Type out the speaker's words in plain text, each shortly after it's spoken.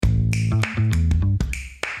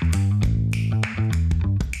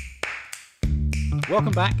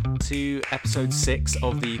Welcome back to episode 6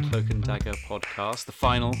 of the Cloak and Dagger podcast, the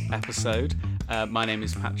final episode. My name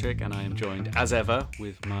is Patrick and I am joined as ever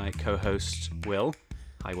with my co-host Will.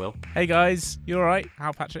 Hi Will. Hey guys, you alright?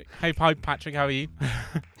 Hi Patrick, how are you?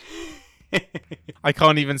 I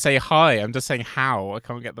can't even say hi, I'm just saying how. I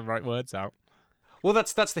can't get the right words out. Well,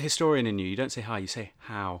 that's the historian in you. You don't say hi, you say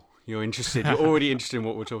how. You're already interested in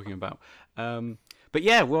what we're talking about. But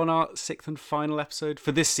yeah, we're on our 6th and final episode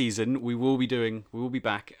for this season. We will be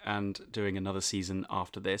back and doing another season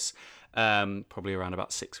after this. Probably around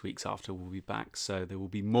about 6 weeks after we'll be back. So there will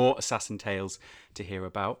be more Assassin Tales to hear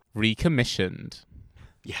about. Recommissioned.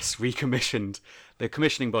 Yes, recommissioned. The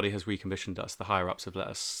commissioning body has recommissioned us. The higher ups have let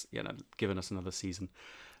us, given us another season.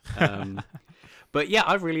 But yeah,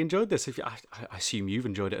 I've really enjoyed this. I assume you've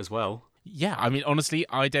enjoyed it as well. Yeah, I mean, honestly,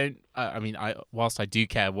 I don't. Whilst I do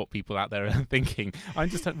care what people out there are thinking, I'm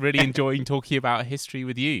just really enjoying talking about history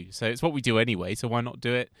with you. So it's what we do anyway. So why not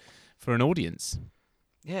do it for an audience?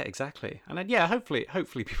 Yeah, exactly. And then, hopefully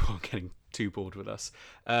people aren't getting too bored with us.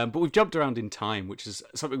 But we've jumped around in time, which is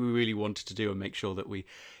something we really wanted to do and make sure that we,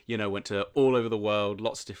 went to all over the world,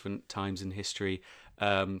 lots of different times in history,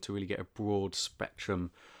 to really get a broad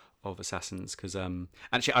spectrum of assassins. Because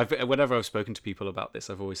actually, whenever I've spoken to people about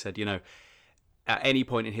this, I've always said, at any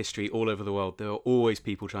point in history all over the world, there are always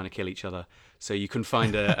people trying to kill each other. So you can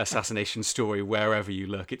find an assassination story wherever you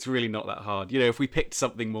look. It's really not that hard. If we picked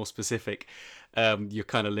something more specific, you're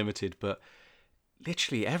kind of limited. But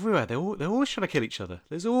literally everywhere, they're always trying to kill each other.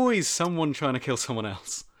 There's always someone trying to kill someone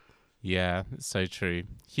else. Yeah, it's so true.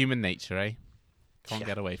 Human nature, eh? Can't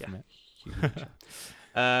get away from it. Human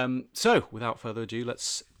nature. So, without further ado,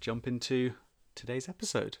 let's jump into today's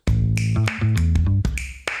episode.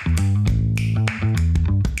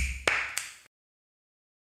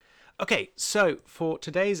 Okay, so for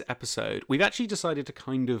today's episode, we've actually decided to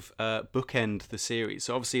kind of bookend the series.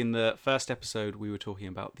 So obviously in the first episode, we were talking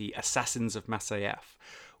about the Assassins of Masyaf,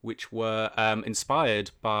 which were inspired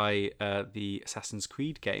by the Assassin's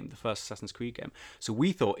Creed game, the first Assassin's Creed game. So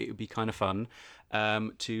we thought it would be kind of fun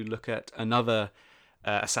to look at another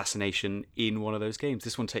assassination in one of those games.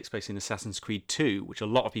 This one takes place in Assassin's Creed 2, which a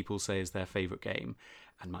lot of people say is their favourite game,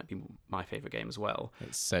 and might be my favourite game as well.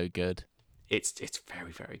 It's so good. It's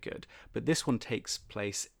very, very good. But this one takes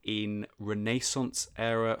place in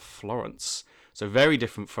Renaissance-era Florence. So very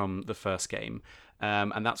different from the first game.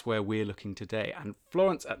 And that's where we're looking today. And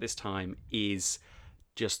Florence at this time is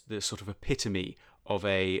just the sort of epitome of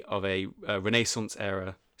a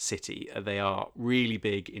Renaissance-era city. They are really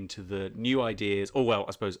big into the new ideas, or well,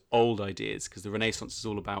 I suppose old ideas, because the Renaissance is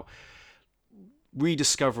all about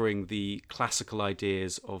rediscovering the classical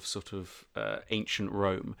ideas of sort of ancient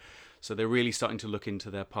Rome. So they're really starting to look into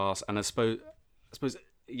their past, and I suppose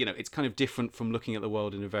it's kind of different from looking at the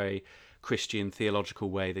world in a very Christian theological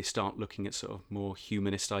way. They start looking at sort of more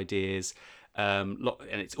humanist ideas, and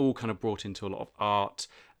it's all kind of brought into a lot of art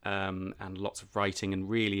and lots of writing and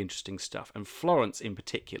really interesting stuff. And Florence, in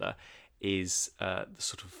particular, is the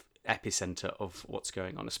sort of epicenter of what's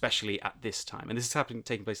going on, especially at this time. And this is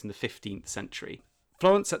taking place in the 15th century.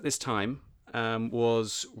 Florence at this time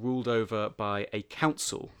was ruled over by a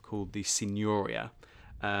council called the Signoria,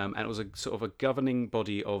 and it was a sort of a governing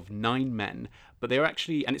body of 9 men, but they were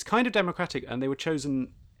actually, and it's kind of democratic, and they were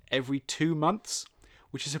chosen every 2 months,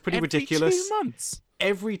 which is a pretty ridiculous. Every 2 months?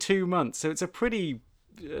 Every 2 months, so it's a pretty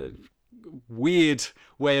weird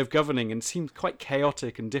way of governing, and seems quite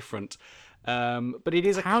chaotic and different, but it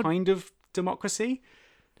is a kind of democracy.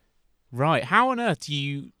 Right, how on earth do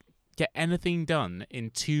you get anything done in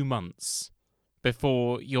 2 months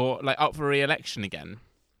before you're up for re-election again?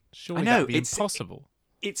 Surely that'd be impossible.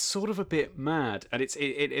 It's sort of a bit mad, and it's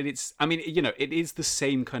I mean, it is the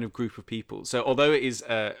same kind of group of people. So although it is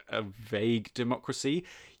a vague democracy,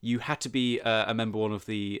 you had to be a member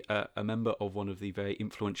of one of the very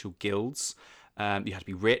influential guilds. You had to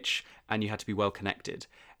be rich, and you had to be well connected,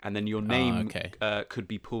 and then your name could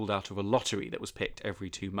be pulled out of a lottery that was picked every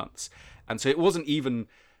 2 months. And so it wasn't even,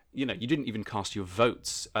 you didn't even cast your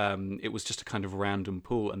votes. It was just a kind of random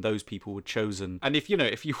pool, and those people were chosen. And if you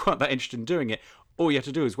weren't that interested in doing it, all you have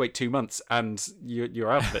to do is wait 2 months, and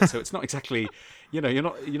you're out of it. So it's not exactly, you're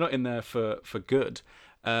not in there for good.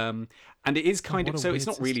 And it is kind of, so it's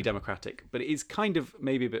not really democratic, but it is kind of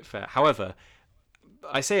maybe a bit fair. However,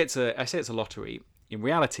 I say it's a lottery. In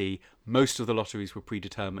reality, most of the lotteries were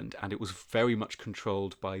predetermined, and it was very much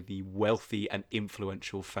controlled by the wealthy and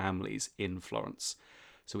influential families in Florence.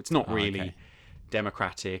 So it's not really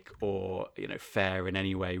democratic or fair in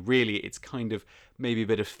any way. Really, it's kind of maybe a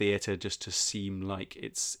bit of theatre just to seem like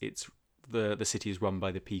it's the city is run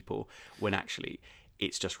by the people, when actually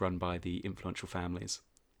it's just run by the influential families.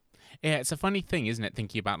 Yeah, it's a funny thing, isn't it,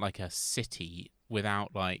 thinking about like a city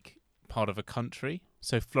without like part of a country.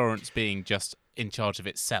 So Florence being just in charge of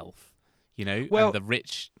itself, and Well, the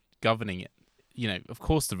rich governing it. Of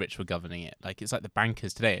course the rich were governing it. Like it's like the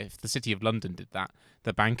bankers today. If the city of London did that,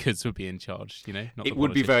 the bankers would be in charge. Not it the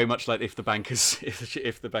would be politicians. very much like if the bankers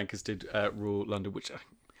if the bankers did rule London, which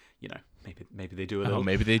maybe they do a little. Oh,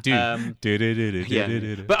 maybe they do.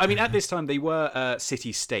 Yeah, but I mean, at this time they were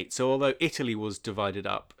city-state. So although Italy was divided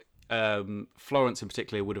up, Florence in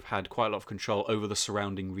particular would have had quite a lot of control over the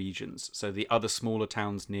surrounding regions. So the other smaller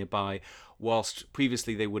towns nearby, whilst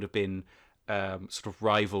previously they would have been sort of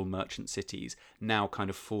rival merchant cities, now kind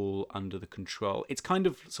of fall under the control. It's kind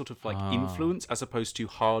of sort of like influence as opposed to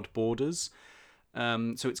hard borders.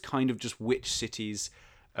 So it's kind of just which cities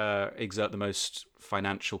exert the most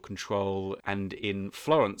financial control. And in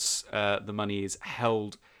Florence, the money is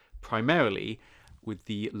held primarily with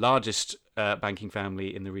the largest banking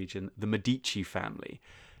family in the region, the Medici family,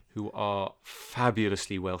 who are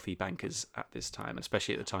fabulously wealthy bankers at this time,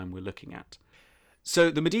 especially at the time we're looking at.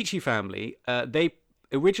 So the Medici family, they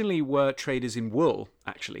originally were traders in wool,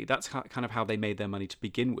 actually. That's kind of how they made their money to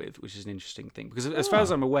begin with, which is an interesting thing. Because as far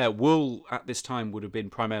as I'm aware, wool at this time would have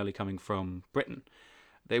been primarily coming from Britain.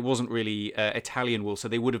 There wasn't really Italian wool, so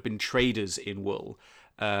they would have been traders in wool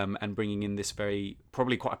and bringing in this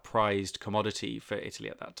probably quite a prized commodity for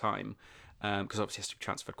Italy at that time. Because obviously it has to be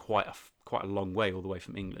transferred quite a long way all the way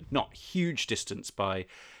from England. Not huge distance by,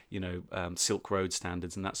 Silk Road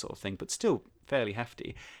standards and that sort of thing, but still fairly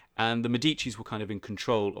hefty. And the Medicis were kind of in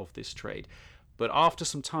control of this trade. But after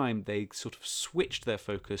some time, they sort of switched their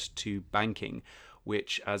focus to banking,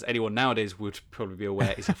 which, as anyone nowadays would probably be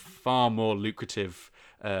aware, is a far more lucrative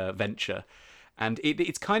venture. And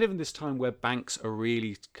it's kind of in this time where banks are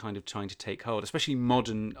really kind of trying to take hold, especially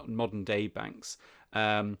modern day banks.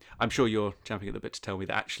 I'm sure you're jumping at the bit to tell me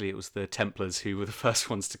that actually it was the Templars who were the first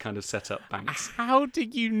ones to kind of set up banks. How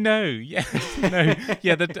did you know? Yeah, no,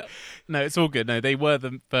 yeah, no, it's all good. No, they were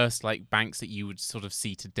the first like banks that you would sort of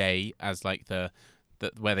see today as like the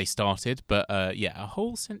where they started. But yeah, a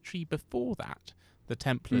whole century before that, the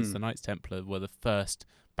Templars, the Knights Templar, were the first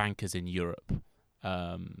bankers in Europe.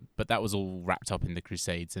 But that was all wrapped up in the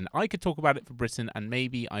Crusades, and I could talk about it for Britain, and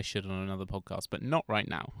maybe I should on another podcast, but not right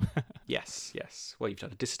now. Yes. Well, you've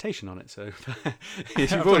done a dissertation on it, so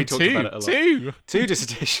you've already talked about it a lot. Two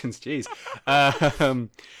dissertations, jeez.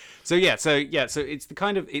 So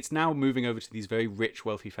it's now moving over to these very rich,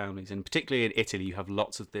 wealthy families, and particularly in Italy, you have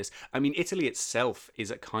lots of this. I mean, Italy itself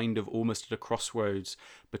is at kind of almost at a crossroads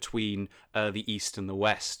between the East and the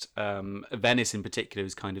West. Venice, in particular,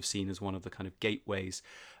 is kind of seen as one of the kind of gateways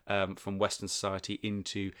from Western society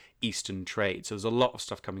into Eastern trade. So there's a lot of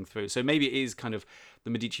stuff coming through. So maybe it is kind of the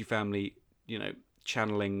Medici family,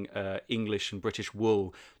 channeling English and British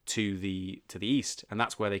wool to the east, and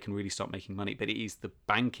that's where they can really start making money. But it is the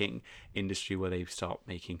banking industry where they start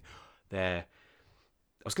making their,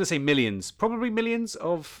 I was going to say millions, probably millions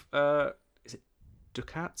of is it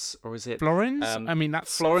ducats or is it florins? I mean,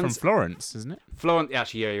 that's florins, from Florence, isn't it? Florence,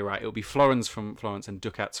 actually, yeah, you're right. It'll be florins from Florence and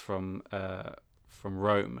ducats from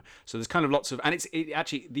Rome. So there's kind of lots of, and it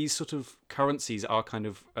actually these sort of currencies are kind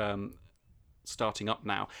of starting up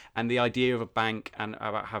now, and the idea of a bank and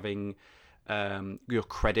about having your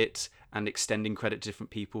credit and extending credit to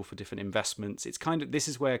different people for different investments, this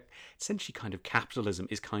is where essentially kind of capitalism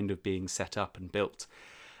is kind of being set up and built.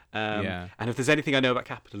 And if there's anything I know about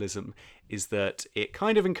capitalism, is that it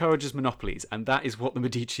kind of encourages monopolies, and that is what the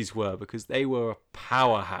Medicis were, because they were a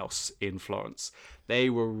powerhouse in Florence. They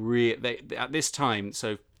were at this time,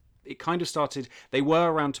 so it kind of started. They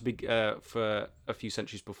were around for a few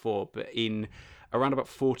centuries before, but in around about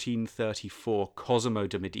 1434, Cosimo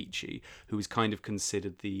de' Medici, who is kind of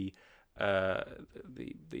considered the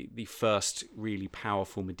first really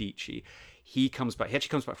powerful Medici, he actually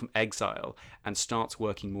comes back from exile and starts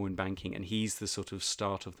working more in banking, and he's the sort of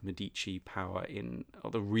start of the Medici power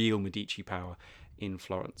or the real Medici power in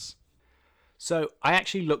Florence. So I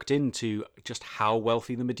actually looked into just how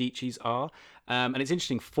wealthy the Medicis are, and it's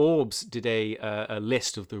interesting. Forbes did a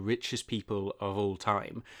list of the richest people of all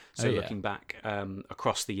time. So looking back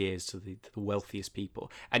across the years to the wealthiest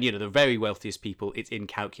people, and the very wealthiest people, it's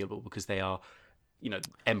incalculable because they are,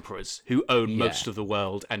 emperors who own most of the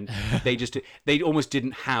world, and they almost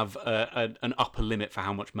didn't have an upper limit for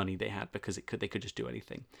how much money they had because they could just do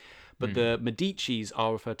anything. But the Medicis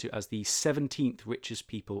are referred to as the 17th richest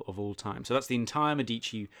people of all time. So that's the entire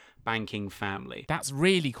Medici banking family. That's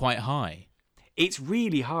really quite high. It's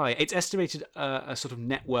really high. It's estimated a sort of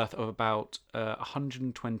net worth of about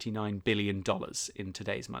 $129 billion in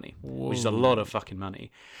today's money, which is a lot Whoa. of fucking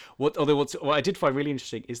money. What I did find really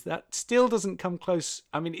interesting is that still doesn't come close.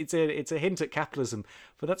 I mean, it's a hint at capitalism,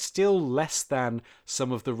 but that's still less than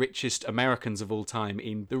some of the richest Americans of all time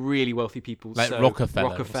in the really wealthy people. Like So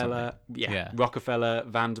Rockefeller. yeah, Yeah. Rockefeller,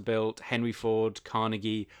 Vanderbilt, Henry Ford,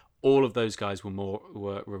 Carnegie. All of those guys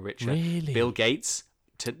were richer. Really? Bill Gates.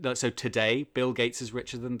 So today, Bill Gates is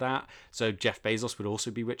richer than that. So Jeff Bezos would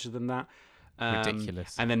also be richer than that.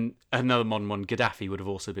 Ridiculous. And then another modern one, Gaddafi, would have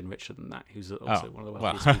also been richer than that, who's also one of the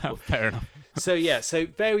wealthiest people. Fair enough. So yeah, so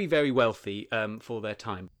very, very wealthy for their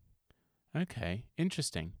time. Okay,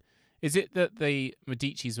 interesting. Is it that the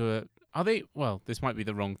Medicis were? Are they? Well, this might be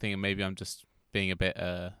the wrong thing, and maybe I'm just being a bit.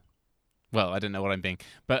 Well, I don't know what I'm being,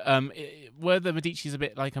 but were the Medicis a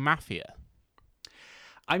bit like a mafia?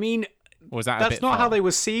 I mean, Or was that a that's bit not far? how they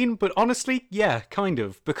were seen, but honestly, yeah, kind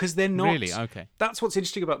of, because they're not. Really? Okay. That's what's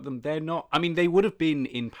interesting about them. They're not. I mean, they would have been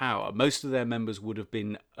in power. Most of their members would have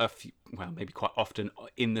been maybe quite often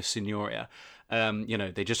in the Signoria.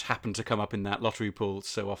 They just happen to come up in that lottery pool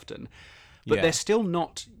so often, but Yeah. they're still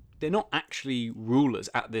not. They're not actually rulers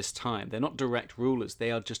at this time. They're not direct rulers.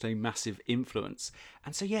 They are just a massive influence.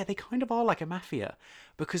 And so, yeah, they kind of are like a mafia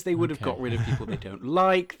because they would have got rid of people they don't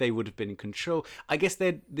like. They would have been in control. I guess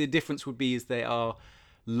the difference would be is they are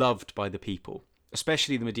loved by the people,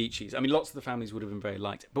 especially the Medicis. I mean, lots of the families would have been very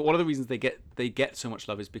liked. But one of the reasons they get so much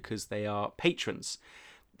love is because they are patrons.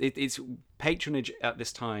 It's patronage at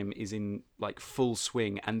this time is in like full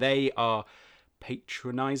swing, and they are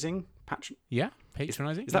patronizing. Yeah,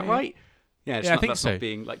 patronising. Is that right? Yeah, I think that's so. not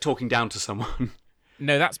being like talking down to someone.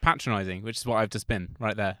 No, that's patronising, which is what I've just been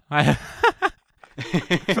right there.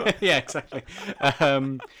 Yeah, exactly.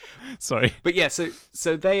 Sorry. But yeah,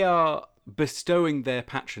 so they are bestowing their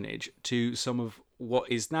patronage to some of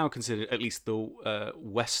what is now considered at least the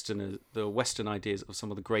Western ideas of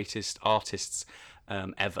some of the greatest artists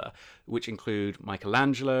ever, which include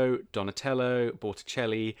Michelangelo, Donatello,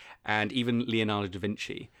 Botticelli, and even Leonardo da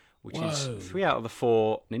Vinci, which is 3 out of the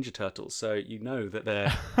 4 Ninja Turtles. So you know that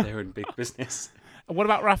they're in big business. What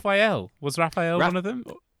about Raphael? Was Raphael one of them?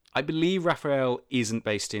 I believe Raphael isn't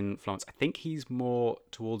based in Florence. I think he's more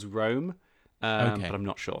towards Rome, Okay. but I'm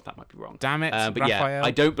not sure. That might be wrong. Damn it, But Raphael. yeah,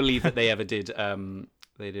 I don't believe that they ever did.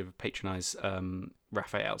 They did patronize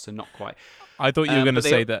Raphael, so not quite. I thought you were going to but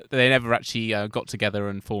say that they never actually got together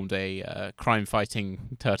and formed a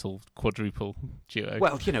crime-fighting turtle quadruple duo.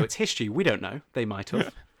 Well, it's history. We don't know. They might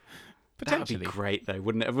have. That would Potentially. be great, though,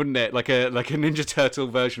 wouldn't it? Wouldn't it? Like a Ninja Turtle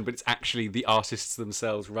version, but it's actually the artists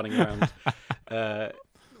themselves running around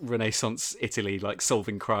Renaissance Italy, like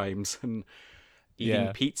solving crimes and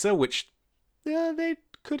eating pizza, which they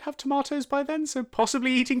could have tomatoes by then, so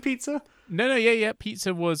possibly eating pizza. No, yeah.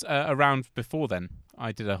 Pizza was around before then.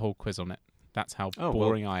 I did a whole quiz on it. That's how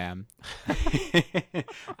boring I am.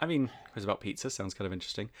 I mean, quiz about pizza sounds kind of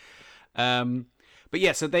interesting. But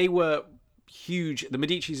yeah, so they were huge. The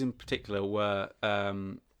Medicis in particular were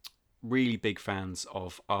really big fans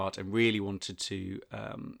of art and really wanted to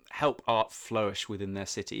help art flourish within their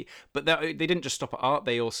city. But they didn't just stop at art.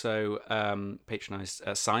 They also patronized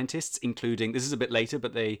scientists, including, this is a bit later,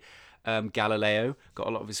 but Galileo got a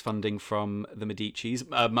lot of his funding from the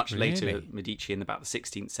Medicis, much later Medici in about the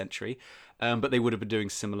 16th century. But they would have been doing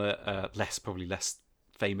similar, probably less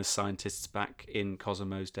famous scientists back in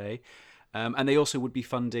Cosimo's day. And they also would be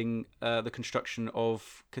funding the construction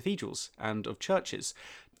of cathedrals and of churches,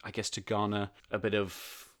 I guess, to garner a bit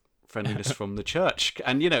of friendliness from the church.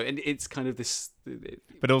 And, and it's kind of this...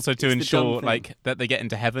 But also to ensure that they get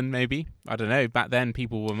into heaven, maybe. I don't know. Back then,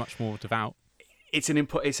 people were much more devout. It's an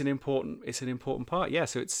important part. Yeah.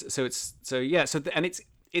 It's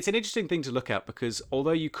an interesting thing to look at, because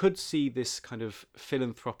although you could see this kind of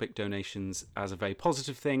philanthropic donations as a very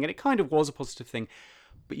positive thing, and it kind of was a positive thing,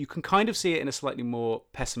 but you can kind of see it in a slightly more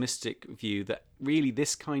pessimistic view that really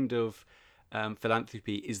this kind of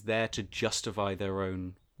philanthropy is there to justify their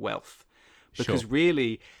own wealth, because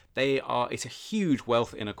really it's a huge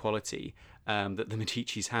wealth inequality that the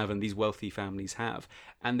Medicis have and these wealthy families have,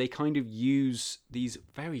 and they kind of use these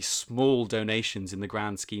very small donations in the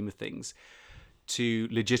grand scheme of things to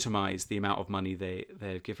legitimize the amount of money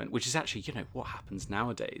they're given, which is actually what happens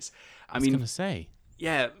nowadays. I was going to say.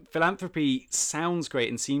 Yeah, philanthropy sounds great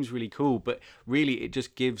and seems really cool, but really it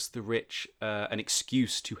just gives the rich an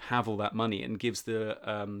excuse to have all that money, and gives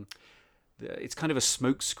it's kind of a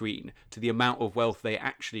smokescreen to the amount of wealth they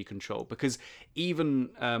actually control. Because even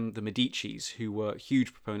the Medicis, who were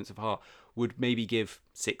huge proponents of art, would maybe give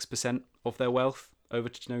 6% of their wealth over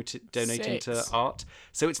to donating to 6. art.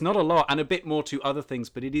 So it's not a lot, and a bit more to other things,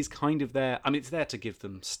 but it is kind of there. I mean, it's there to give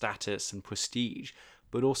them status and prestige,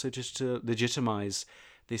 but also just to legitimize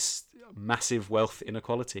this massive wealth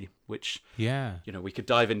inequality, which Yeah. we could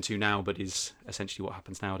dive into now, but is essentially what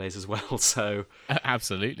happens nowadays as well. So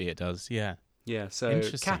Absolutely, it does. Yeah. yeah, so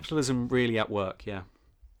Interesting. capitalism really at work. Yeah,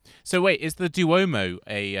 So wait, is the Duomo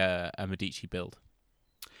a Medici build?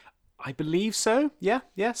 I believe so. Yeah,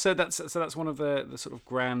 yeah. So that's one of the sort of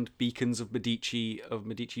grand beacons of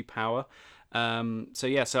Medici power. So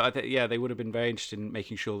yeah, they would have been very interested in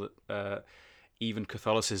making sure that even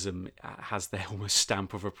Catholicism has their almost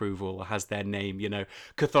stamp of approval, or has their name.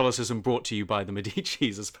 Catholicism brought to you by the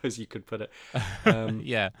Medicis, I suppose you could put it.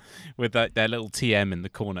 Yeah, with their little TM in the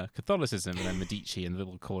corner, Catholicism, and then Medici in the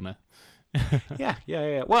little corner. Yeah.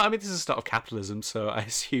 Well, I mean, this is the start of capitalism, so I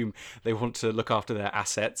assume they want to look after their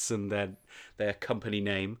assets and their company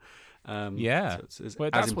name. Yeah, so it's well,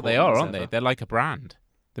 as that's what they important are, as aren't they? ever. They're like a brand,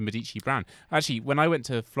 the Medici brand. Actually, when I went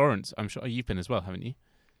to Florence, I'm sure you've been as well, haven't you?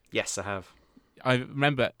 Yes, I have. I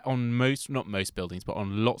remember on not most buildings, but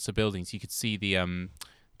on lots of buildings, you could see the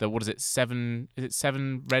what is it, 7? Is it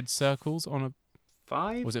 7 red circles on a?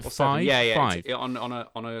 5? Was it or 5? 7? Yeah. 5. It's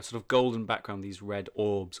on a sort of golden background. These red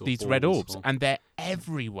orbs, or These red balls, orbs, and they're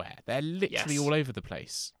everywhere. They're literally Yes. all over the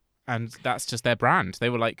place, and that's just their brand. They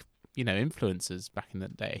were like, influencers back in the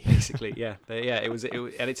day. Basically, yeah. It was,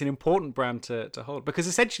 and it's an important brand to hold, because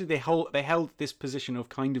essentially they held this position of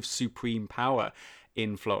kind of supreme power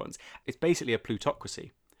in Florence. It's basically a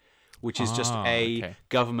plutocracy, which is just a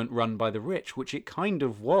government run by the rich, which it kind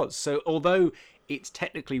of was. So although it's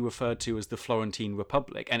technically referred to as the Florentine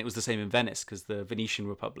Republic, and it was the same in Venice because the Venetian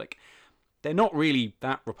Republic, they're not really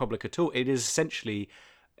that republic at all. It is essentially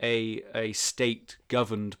a state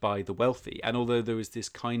governed by the wealthy. And although there is this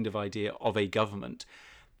kind of idea of a government,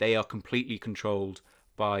 they are completely controlled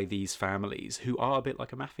by these families who are a bit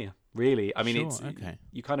like a mafia, really. I mean, Sure, okay.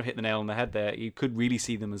 You kind of hit the nail on the head there. You could really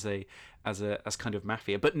see them as kind of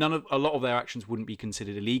mafia, but a lot of their actions wouldn't be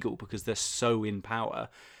considered illegal because they're so in power.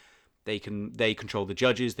 They control the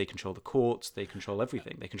judges, they control the courts, they control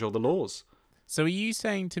everything. They control the laws. So are you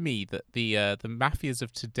saying to me that the mafias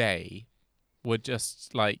of today would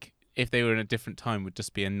just, like, if they were in a different time, would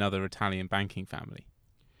just be another Italian banking family?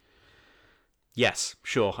 Yes,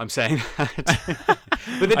 sure, I'm saying that.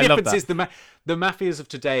 But the difference is the mafias of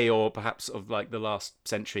today, or perhaps of like the last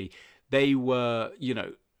century, they were,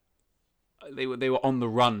 they were on the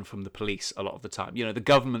run from the police a lot of the time. The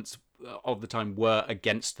governments of the time were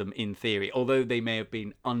against them in theory, although they may have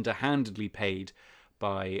been underhandedly paid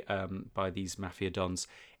by these mafia dons.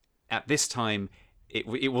 At this time,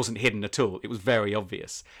 it wasn't hidden at all. It was very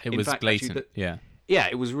obvious. It was blatant. Yeah. Yeah,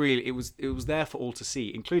 it was really it was there for all to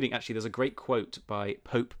see, including, actually, there's a great quote by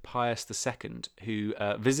Pope Pius II, who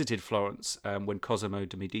visited Florence when Cosimo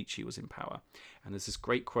de' Medici was in power. And there's this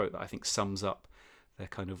great quote that I think sums up their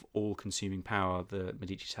kind of all-consuming power the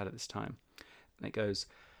Medicis had at this time. And it goes,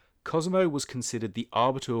 "Cosimo was considered the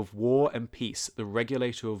arbiter of war and peace, the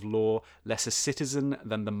regulator of law, less a citizen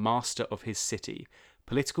than the master of his city.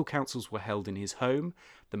 Political councils were held in his home.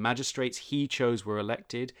 The magistrates he chose were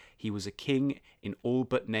elected. He was a king in all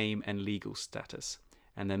but name and legal status."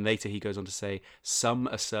 And then later he goes on to say, "Some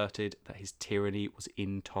asserted that his tyranny was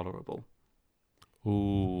intolerable."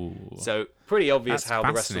 Ooh. So pretty obvious That's how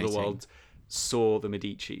the rest of the fascinating. world saw the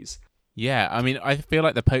Medicis. Yeah, I mean, I feel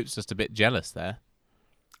like the Pope's just a bit jealous there,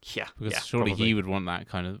 Yeah, because surely probably. he would want that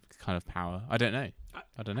kind of power. I don't know.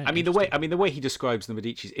 I mean, the way he describes the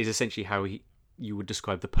Medicis is essentially how you would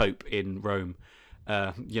describe the Pope in Rome.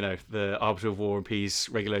 The arbiter of war and peace,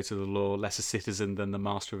 regulator of the law, less a citizen than the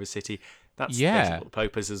master of a city. That's basically what the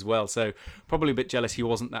Pope is as well. So probably a bit jealous he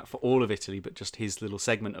wasn't that for all of Italy, but just his little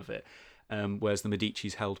segment of it. Whereas the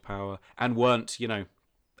Medicis held power and weren't,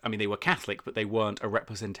 I mean, they were Catholic, but they weren't a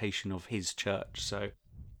representation of his church. So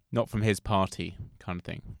Not from his party kind of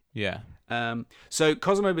thing. Yeah. So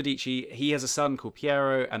Cosimo Medici, he has a son called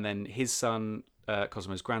Piero, and then his son,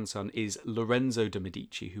 Cosimo's grandson, is Lorenzo de'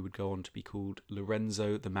 Medici, who would go on to be called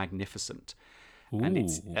Lorenzo the Magnificent. Ooh. And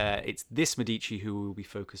it's this Medici who we'll be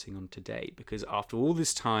focusing on today, because after all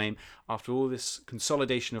this time, after all this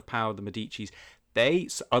consolidation of power, the Medicis, they,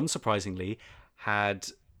 unsurprisingly, had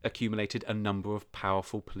accumulated a number of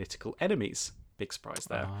powerful political enemies. Big surprise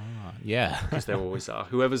there. Yeah. Because there always are.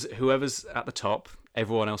 Whoever's at the top,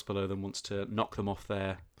 everyone else below them wants to knock them off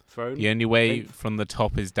their throne. The only way from the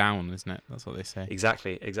top is down, isn't it? That's what they say.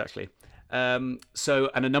 Exactly. So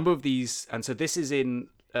a number of these, and so this is in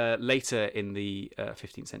later in the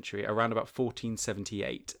 15th century, around about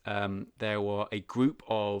 1478, there were a group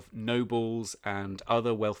of nobles and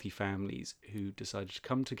other wealthy families who decided to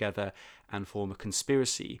come together and form a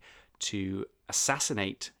conspiracy to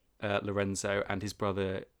assassinate Lorenzo and his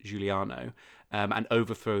brother Giuliano, and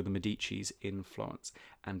overthrow the Medicis in Florence.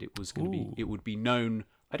 And it was going to be, it would be known,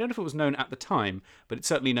 I don't know if it was known at the time, but it's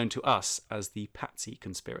certainly known to us as the Pazzi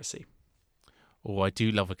conspiracy. Oh, I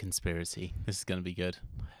do love a conspiracy. This is going to be good.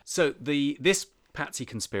 So this Pazzi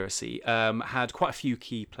conspiracy had quite a few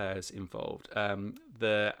key players involved.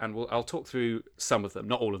 I'll talk through some of them,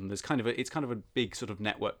 not all of them. It's kind of a big sort of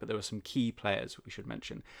network, but there were some key players we should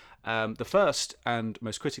mention. The first and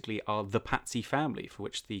most critically are the Pazzi family, for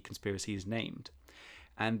which the conspiracy is named.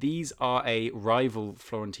 And these are a rival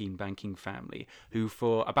Florentine banking family who,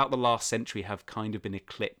 for about the last century, have kind of been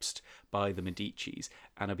eclipsed by the Medicis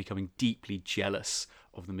and are becoming deeply jealous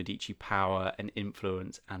of the Medici power and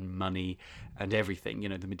influence and money and everything. You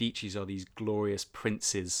know, the Medicis are these glorious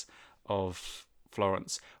princes of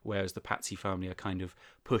Florence, whereas the Pazzi family are kind of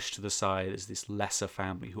pushed to the side as this lesser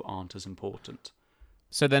family who aren't as important.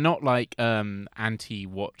 So they're not like anti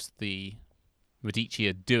what the Medici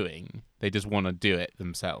are doing. They just want to do it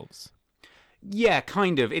themselves. Yeah,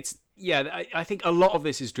 kind of. I think a lot of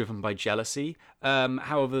this is driven by jealousy.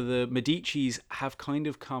 However, the Medicis have kind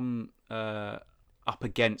of come up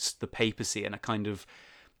against the papacy and are kind of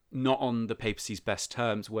not on the papacy's best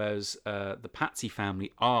terms, whereas the Pazzi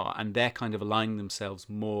family are, and they're kind of aligning themselves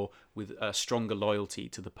more with a stronger loyalty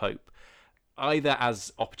to the Pope, either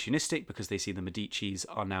as opportunistic because they see the Medicis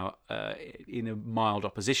are now in a mild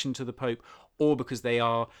opposition to the Pope, or because they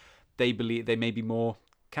believe they may be more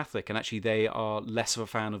Catholic and actually they are less of a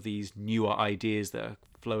fan of these newer ideas that are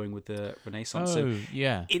flowing with the Renaissance. Oh,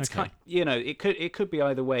 yeah. It's kind, it could be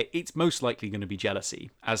either way. It's most likely going to be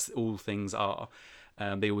jealousy, as all things are.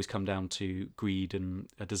 They always come down to greed and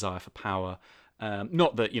a desire for power.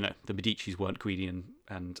 Not that, the Medicis weren't greedy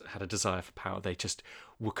and had a desire for power. They just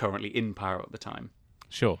were currently in power at the time.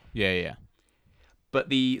 Sure. Yeah. But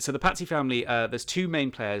the Pazzi family, there's two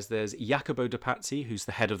main players. There's Jacopo de Pazzi, who's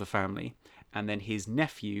the head of the family, and then his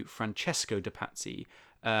nephew, Francesco de Pazzi,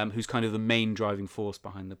 who's kind of the main driving force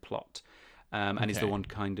behind the plot, and is the one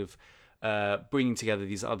kind of bringing together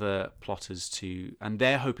these other plotters and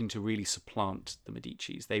they're hoping to really supplant the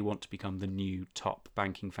Medicis. They want to become the new top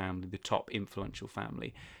banking family, the top influential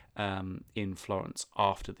family in Florence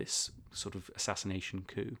after this sort of assassination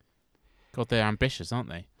coup. God, they're ambitious, aren't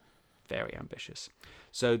they? Very ambitious.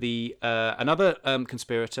 So the another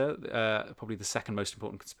conspirator, probably the second most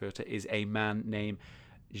important conspirator, is a man named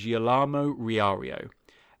Girolamo Riario.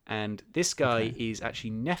 And this guy is actually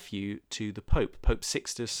nephew to the Pope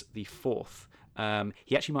Sixtus IV.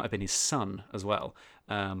 He actually might have been his son as well,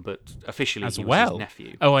 but officially he was his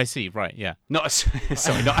nephew. Oh, I see. Right, yeah. Not as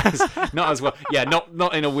well. Yeah,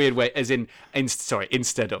 not in a weird way. As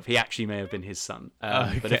instead of. He actually may have been his son,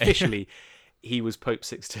 but officially he was Pope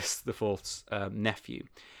Sixtus IV's nephew,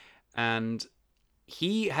 and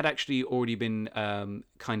he had actually already been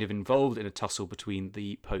kind of involved in a tussle between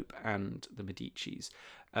the Pope and the Medicis.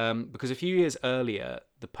 Because a few years earlier,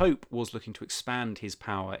 the Pope was looking to expand his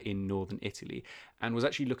power in northern Italy and was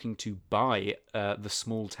actually looking to buy the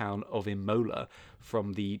small town of Imola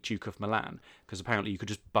from the Duke of Milan, because apparently you could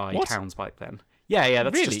just buy towns back then. Yeah,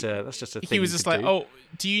 that's really? just a thing. He was just like, oh,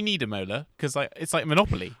 do you need Imola? Because it's like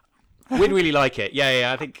Monopoly. We'd really like it.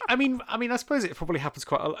 Yeah. I suppose it probably happens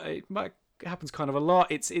quite a lot. It happens kind of a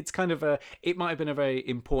lot. It might have been a very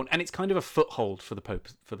important, and it's kind of a foothold for the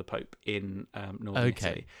Pope in northern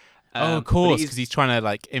Italy. Of course, because he's trying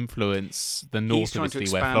to influence the north of Italy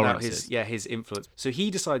where Florence is. His influence. So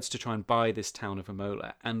he decides to try and buy this town of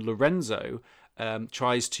Imola, and Lorenzo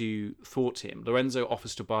tries to thwart him. Lorenzo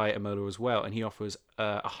offers to buy Imola as well, and he offers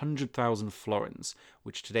 100,000 florins,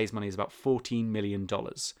 which today's money is about $14 million,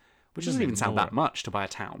 which doesn't even sound that much to buy a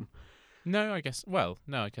town. No, I guess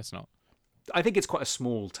not. I think it's quite a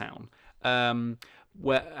small town. And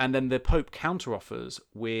then the Pope counteroffers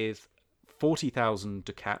with 40,000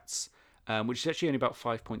 ducats, which is actually only about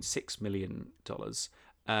 $5.6 million.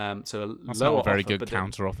 So that's not a very good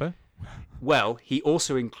counteroffer. Well, he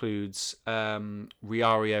also includes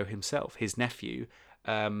Riario himself, his nephew.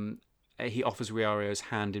 He offers Riario's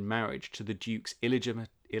hand in marriage to the Duke's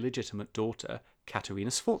illegitimate daughter, Caterina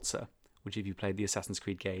Sforza, which if you played the Assassin's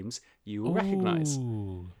Creed games, you will recognise.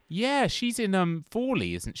 Yeah, she's in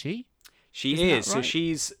Forley, isn't she? She is. Right?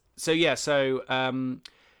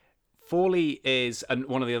 Forli is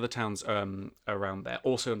one of the other towns around there,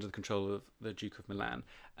 also under the control of the Duke of Milan.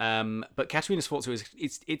 But Caterina Sforza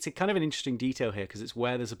it's a kind of an interesting detail here because it's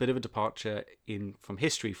where there's a bit of a departure from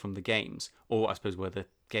history from the games, or I suppose where the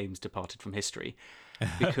games departed from history,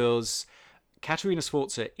 because Caterina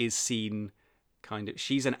Sforza is seen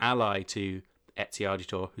she's an ally to Ezio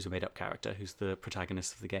Auditore, who's a made-up character, who's the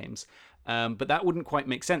protagonist of the games. But that wouldn't quite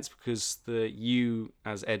make sense because you,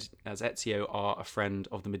 as Ezio, are a friend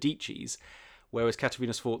of the Medicis, whereas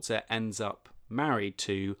Caterina Sforza ends up married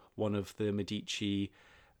to one of the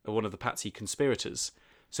Pazzi conspirators.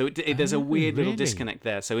 So there's a weird little disconnect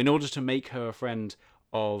there. So in order to make her a friend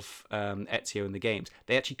of Ezio in the games,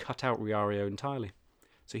 they actually cut out Riario entirely.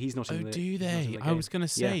 So he's not in the. Do they? I was going to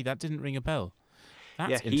say that didn't ring a bell.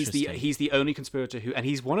 That's interesting. He's the only conspirator and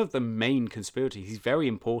he's one of the main conspirators. He's very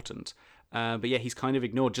important, but he's kind of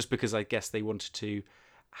ignored just because I guess they wanted to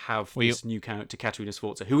have this new character, Caterina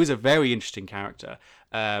Sforza, who is a very interesting character.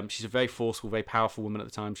 She's a very forceful, very powerful woman at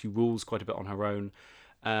the time. She rules quite a bit on her own,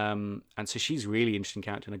 and so she's a really interesting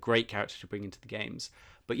character and a great character to bring into the games.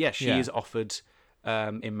 But she is offered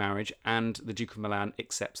in marriage, and the Duke of Milan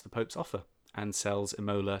accepts the Pope's offer and sells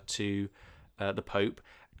Imola to the Pope.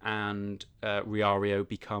 And Riario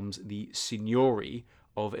becomes the Signori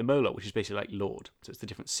of Imola, which is basically like Lord. So it's the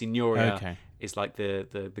difference. Signoria is like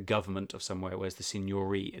the government of somewhere, whereas the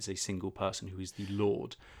Signori is a single person who is the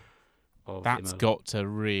Lord of That's Imola. Got to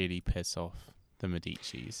really piss off the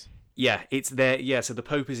Medicis. Yeah, it's there. Yeah, so the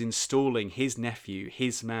Pope is installing his nephew,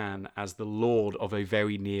 his man, as the Lord of a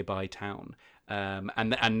very nearby town.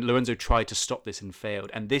 And Lorenzo tried to stop this and failed.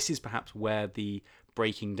 And this is perhaps where the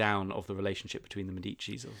breaking down of the relationship between the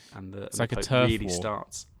Medicis and the like Pope a turf really war.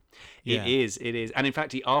 starts. Yeah. It is. And in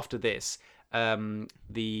fact, after this,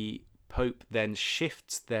 the Pope then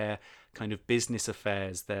shifts their kind of business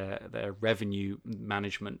affairs, their revenue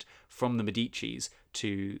management from the Medicis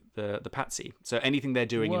to the Pazzi. So anything they're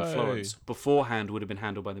doing in Florence beforehand would have been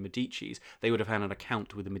handled by the Medicis. They would have had an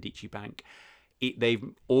account with the Medici Bank. They've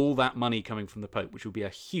all that money coming from the Pope, which will be a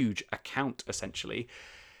huge account essentially,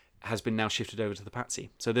 has been now shifted over to the Pazzi.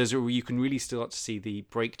 So you can really start to see the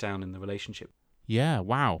breakdown in the relationship. Yeah.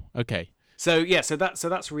 Wow. Okay. So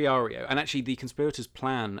that's Riario, and actually the conspirators'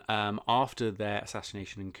 plan after their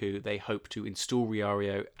assassination and coup, they hope to install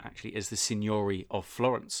Riario actually as the Signori of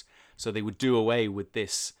Florence. So they would do away with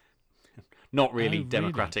this not really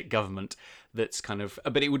democratic government that's kind of,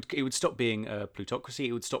 but it would stop being a plutocracy.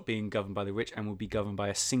 It would stop being governed by the rich and would be governed by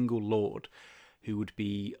a single lord who would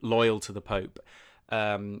be loyal to the Pope.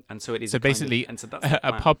 And so it is basically that's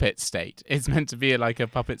a puppet state. It's meant to be like a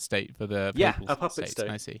puppet state for the a puppet state.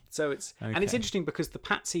 I see. So and it's interesting because the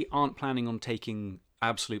Pazzi aren't planning on taking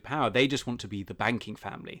absolute power. They just want to be the banking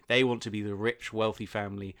family. They want to be the rich, wealthy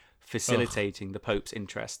family facilitating the Pope's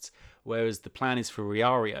interests. Whereas the plan is for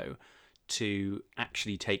Riario to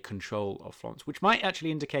actually take control of Florence, which might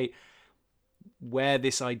actually indicate where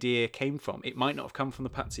this idea came from. It might not have come from the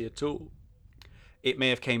Pazzi at all. It may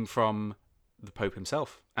have came from the Pope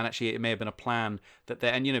himself, and actually it may have been a plan that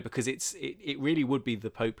because it really would be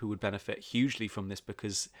the Pope who would benefit hugely from this,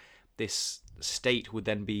 because this state would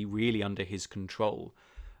then be really under his control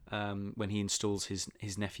when he installs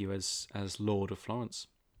his nephew as Lord of Florence.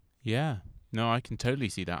 Yeah, no, I can totally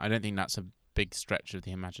see that. I don't think that's a big stretch of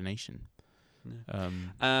the imagination.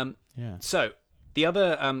 Yeah. So the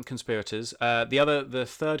other conspirators, the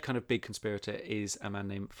third kind of big conspirator is a man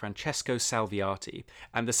named Francesco Salviati,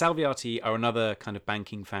 and the Salviati are another kind of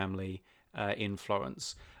banking family in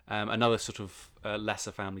Florence, another sort of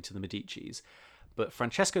lesser family to the Medicis. But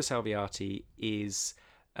Francesco Salviati is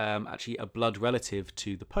actually a blood relative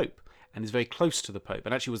to the Pope and is very close to the Pope,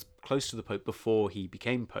 and actually was close to the Pope before he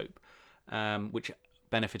became Pope, which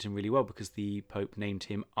benefit him really well because the Pope named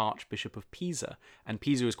him Archbishop of Pisa, and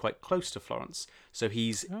Pisa is quite close to Florence. So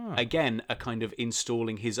he's, again, a kind of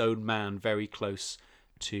installing his own man very close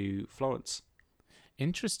to Florence.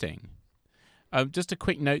 Interesting. Just a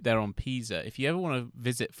quick note there on Pisa. If you ever want to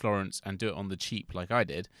visit Florence and do it on the cheap like I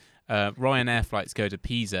did, Ryanair flights go to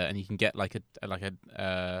Pisa, and you can get like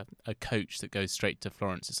a coach that goes straight to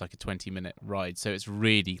Florence. It's like a 20-minute ride, so it's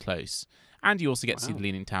really close. And you also get to see the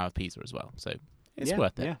Leaning Tower of Pisa as well. So it's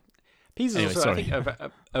worth it. Yeah. Pisa is also, I think,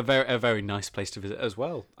 a very nice place to visit as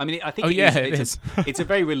well. I mean, I think it is. It's a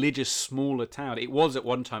very religious, smaller town. It was at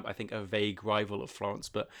one time, I think, a vague rival of Florence,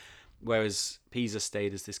 but whereas Pisa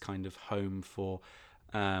stayed as this kind of home for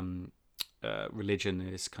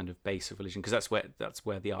religion, this kind of base of religion, because that's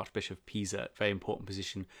where the Archbishop of Pisa, very important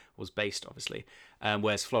position, was based, obviously.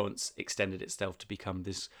 Whereas Florence extended itself to become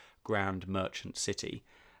this grand merchant city.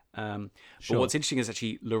 But what's interesting is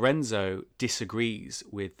actually Lorenzo disagrees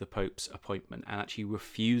with the Pope's appointment and actually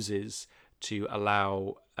refuses to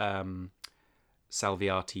allow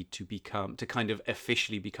Salviati to kind of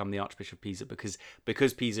officially become the Archbishop of Pisa,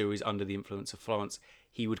 because Pisa is under the influence of Florence.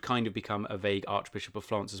 He would kind of become a vague Archbishop of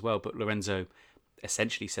Florence as well, but Lorenzo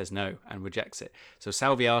essentially says no and rejects it. So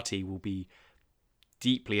Salviati will be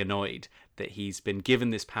deeply annoyed that he's been given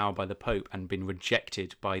this power by the Pope and been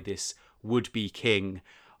rejected by this would-be king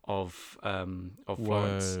of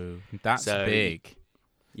Florence. Whoa, that's big.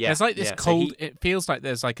 Yeah, there's like this cold. So it feels like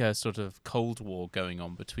there's like a sort of cold war going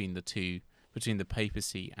on between the two, between the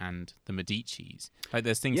papacy and the Medicis. Like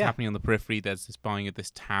there's things happening on the periphery. There's this buying of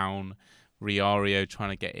this town. Riario trying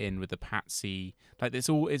to get in with the Pazzi. Like it's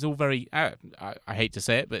all very. I hate to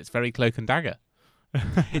say it, but it's very cloak and dagger.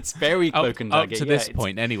 It's very cloak and dagger up to this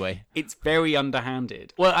point, anyway. It's very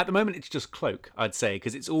underhanded. Well, at the moment, it's just cloak, I'd say,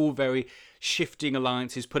 because it's all very shifting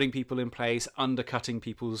alliances, putting people in place, undercutting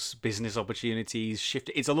people's business opportunities.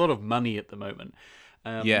 It's a lot of money at the moment.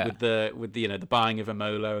 With the buying of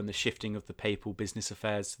Imola and the shifting of the papal business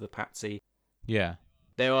affairs to the Pazzi. Yeah.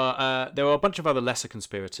 There are a bunch of other lesser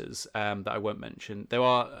conspirators that I won't mention. The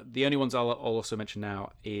only ones I'll also mention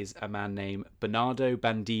now is a man named Bernardo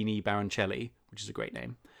Bandini Baroncelli, which is a great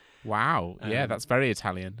name. Wow, yeah, that's very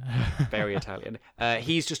Italian. Very Italian.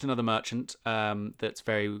 He's just another merchant that's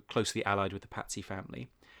very closely allied with the Pazzi family.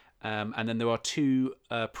 And then there are two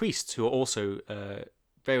priests who are also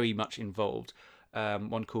very much involved.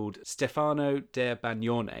 One called Stefano de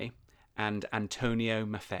Bagnone and Antonio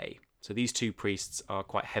Maffei. So these two priests are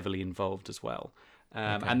quite heavily involved as well.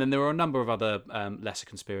 And then there are a number of other lesser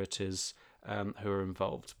conspirators who are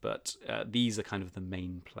involved, but these are kind of the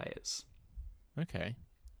main players. Okay.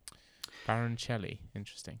 Baroncelli,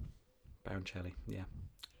 interesting. Baroncelli, yeah.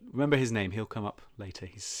 Remember his name, he'll come up later.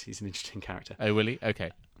 He's an interesting character. Oh, will he?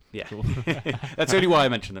 Okay. Yeah. Cool. That's only why I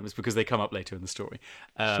mention them, is because they come up later in the story.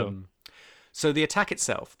 Sure. So the attack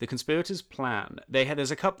itself, the conspirators' plan.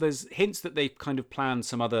 There's hints that they kind of planned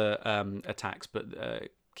some other attacks, but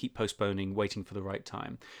keep postponing, waiting for the right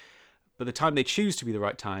time. But the time they choose to be the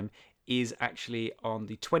right time is actually on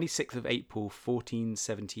the 26th of April,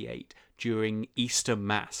 1478, during Easter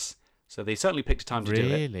Mass. So they certainly picked a time to do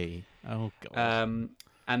it. Really? Oh God.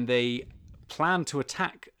 And they plan to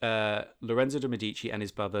attack Lorenzo de' Medici and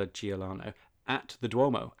his brother Giuliano at the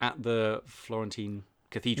Duomo, at the Florentine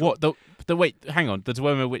Cathedral. What the wait? Hang on. The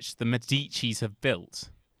Duomo which the Medicis have built.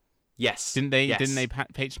 Yes. Didn't they? Yes. Didn't they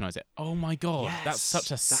patronise it? Oh my God! Yes. That's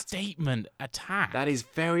such a statement attack. That is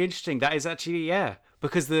very interesting. That is actually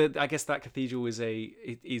because I guess that cathedral is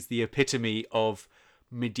the epitome of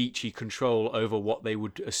Medici control over what they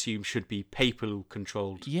would assume should be papal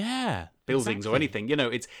controlled buildings or anything. You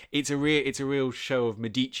know, it's a real show of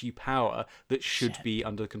Medici power that should be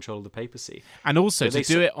under control of the papacy. And also to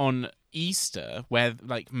do it on Easter, where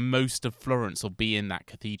like most of Florence will be in that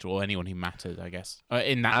cathedral, or anyone who mattered, I guess,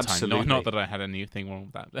 in that Absolutely. time. Not that I had anything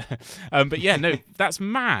wrong with that, but yeah, no, that's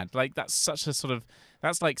mad. Like that's such a sort of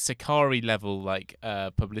that's like Sicari level like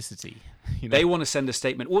publicity. You know? They want to send a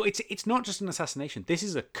statement. Well, it's not just an assassination. This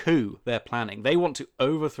is a coup they're planning. They want to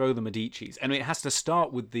overthrow the Medicis, and it has to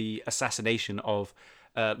start with the assassination of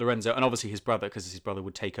Lorenzo and obviously his brother, because his brother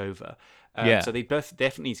would take over. So they both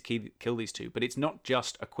definitely need to kill these two. But it's not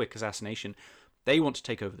just a quick assassination. They want to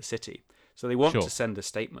take over the city. So they want to send a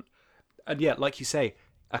statement. And yeah, like you say,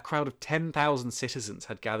 a crowd of 10,000 citizens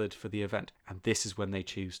had gathered for the event, and this is when they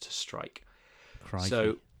choose to strike. Crikey.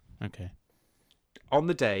 So, okay, on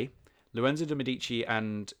the day, Lorenzo de' Medici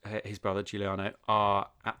and his brother Giuliano are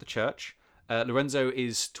at the church. Lorenzo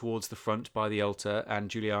is towards the front by the altar, and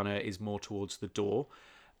Giuliano is more towards the door.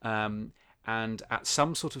 And at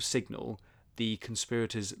some sort of signal, the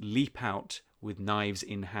conspirators leap out with knives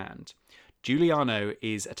in hand. Giuliano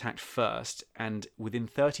is attacked first, and within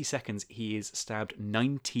 30 seconds, he is stabbed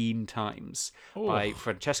 19 times by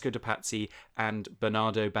Francesco de' Pazzi and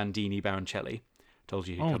Bernardo Bandini Baroncelli. Told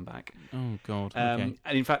you he'd come back. Oh, God. Okay.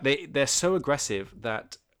 And in fact, they're so aggressive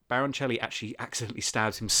that Baroncelli actually accidentally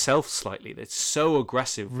stabs himself slightly. They're so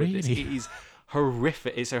aggressive with this. It is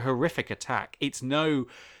horrific. It's a horrific attack. It's no,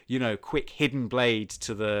 quick hidden blade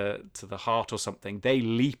to the heart or something. They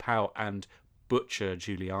leap out and butcher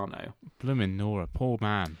Giuliano. Bloomin' Nora, poor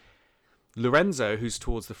man. Lorenzo, who's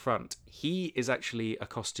towards the front, he is actually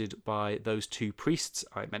accosted by those two priests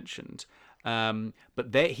I mentioned.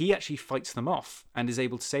 But he actually fights them off and is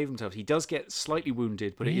able to save himself. He does get slightly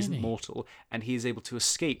wounded, but it isn't mortal, and he is able to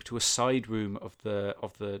escape to a side room of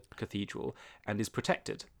the cathedral and is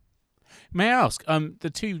protected. May I ask, the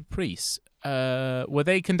two priests, were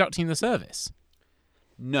they conducting the service?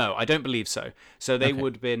 No, I don't believe so. So they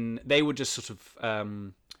Okay. they were just sort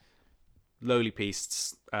of lowly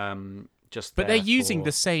priests, just But they're there using for.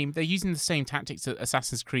 the same. They're using the same tactics that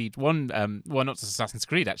Assassin's Creed One. Well, not just Assassin's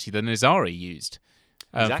Creed actually. The Nizari used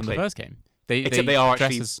from the Exactly. first game. They Except they they are dress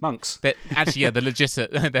actually as monks. they're actually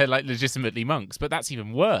they're they're like legitimately monks. But that's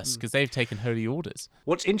even worse because they've taken holy orders.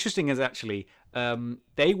 What's interesting is actually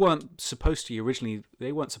they weren't supposed to originally.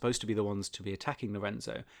 They weren't supposed to be the ones to be attacking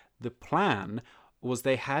Lorenzo. The plan was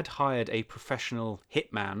they had hired a professional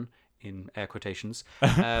hitman in air quotations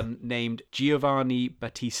named Giovanni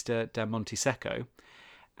Battista da Montesecco,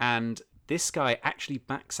 and this guy actually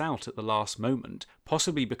backs out at the last moment,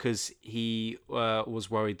 possibly because he was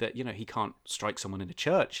worried that he can't strike someone in a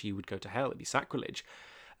church; he would go to hell; it'd be sacrilege.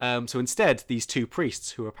 So instead, these two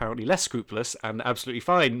priests, who are apparently less scrupulous and absolutely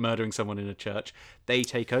fine murdering someone in a church, they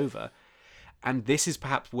take over. And this is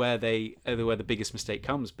perhaps where where the biggest mistake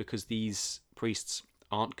comes, because these priests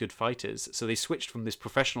aren't good fighters. So they switched from this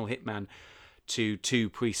professional hitman to two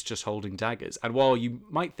priests just holding daggers. And while you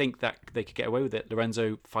might think that they could get away with it,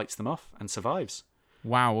 Lorenzo fights them off and survives.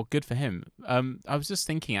 Wow, well, good for him. I was just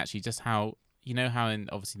thinking actually, just how how in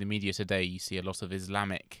obviously the media today you see a lot of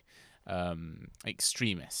Islamic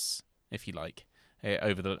extremists, if you like,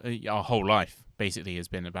 over our whole life basically has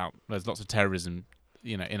been about there's lots of terrorism,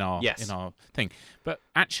 in our Yes. in our thing. But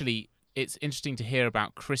actually, it's interesting to hear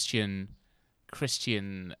about Christian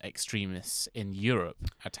extremists in Europe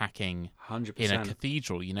attacking in a 100%.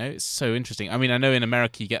 cathedral. It's so interesting. I mean, I know in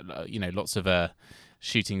America you get lots of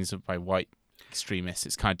shootings by white extremists.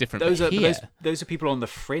 It's kind of different. Those but are here, those are people on the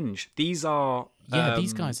fringe. These are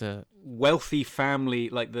these guys are wealthy family,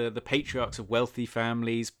 like the patriarchs of wealthy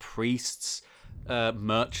families, priests,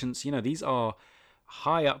 merchants. These are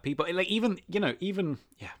high up people. Like even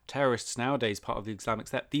terrorists nowadays, part of the Islamic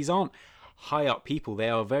State. These aren't high up people. They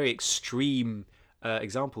are very extreme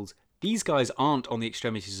examples. These guys aren't on the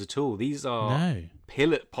extremities at all. These are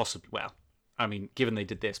no. possibly. Well, I mean, given they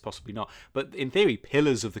did this, possibly not. But in theory,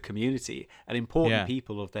 pillars of the community and important Yeah.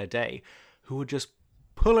 people of their day who are just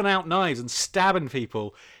pulling out knives and stabbing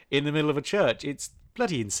people in the middle of a church. It's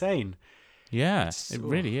bloody insane. Yeah, it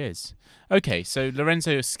really is. Okay, so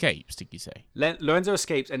Lorenzo escapes, did you say? Lorenzo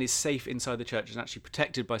escapes and is safe inside the church and actually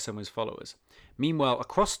protected by some of his followers. Meanwhile,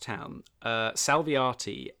 across town,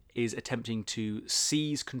 Salviati is attempting to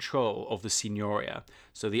seize control of the Signoria,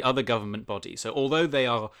 so the other government body. So although they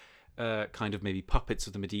are kind of maybe puppets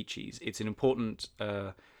of the Medicis, it's an important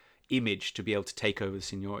image to be able to take over the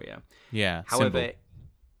Signoria. Yeah, However, symbol.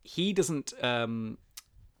 he doesn't.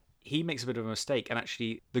 He makes a bit of a mistake, and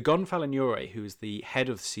actually, the Gonfaloniere, who is the head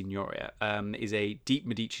of the Signoria, is a deep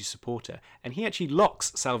Medici supporter, and he actually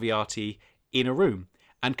locks Salviati in a room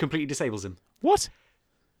and completely disables him. What?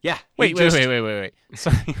 Yeah. Wait.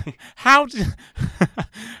 So, how did...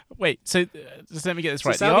 Wait, so just let me get this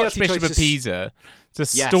right. The Salviati Archbishop tries of to Pisa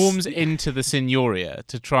just Yes. storms into the Signoria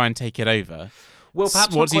to try and take it over. Well,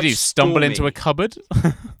 perhaps what not does he quite do? Stumble stormy. into a cupboard?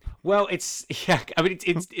 Well, it's I mean,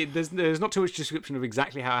 there's not too much description of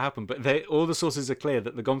exactly how it happened, but all the sources are clear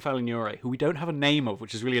that the Gonfaloniere, who we don't have a name of,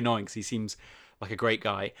 which is really annoying because he seems like a great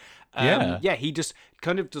guy. He just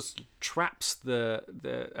kind of just traps the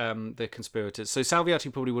conspirators. So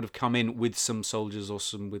Salviati probably would have come in with some soldiers or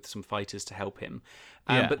with some fighters to help him,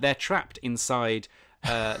 but they're trapped inside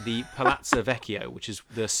the Palazzo Vecchio, which is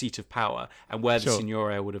the seat of power and where the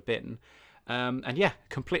Signoria would have been,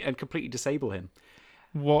 completely disable him.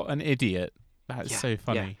 What an idiot. That's so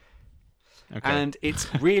funny. Yeah. Okay. And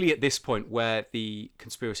it's really at this point where the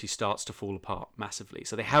conspiracy starts to fall apart massively.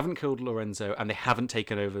 So they haven't killed Lorenzo and they haven't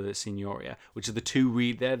taken over the Signoria, which are the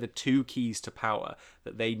two keys to power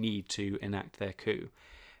that they need to enact their coup.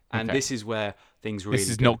 And this is where things really this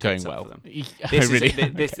is not going well. for them.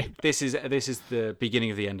 This This is the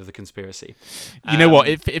beginning of the end of the conspiracy. You know what?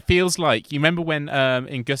 It feels like, you remember when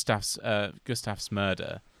in Gustav's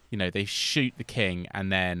murder, they shoot the king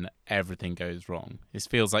and then everything goes wrong. It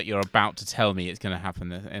feels like you're about to tell me it's going to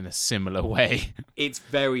happen in a similar way. It's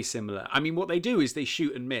very similar. I mean, what they do is they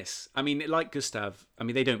shoot and miss. I mean, like Gustav,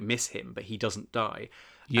 they don't miss him, but he doesn't die.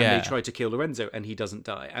 Yeah. And they try to kill Lorenzo and he doesn't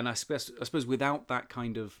die. And I suppose without that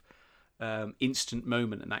kind of instant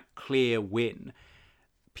moment and that clear win,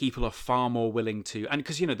 people are far more willing to... And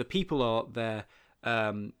because, the people are there...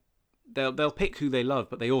 They'll pick who they love,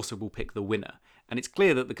 but they also will pick the winner. And it's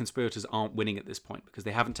clear that the conspirators aren't winning at this point because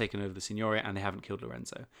they haven't taken over the Signoria and they haven't killed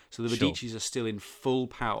Lorenzo. So the Medicis are still in full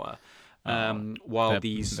power while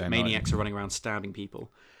these maniacs are running around stabbing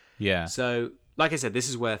people. Yeah. So, like I said, this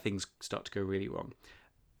is where things start to go really wrong.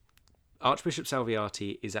 Archbishop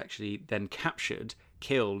Salviati is actually then captured,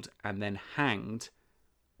 killed, and then hanged,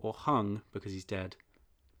 or hung because he's dead.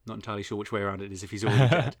 Not entirely sure which way around it is if he's already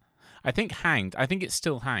dead. I think hanged. I think it's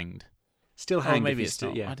still hanged. Still Or hanged. maybe if he's it's still,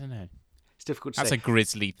 not. yeah. I don't know. It's difficult to That's say. a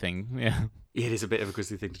grisly thing. Yeah. It is a bit of a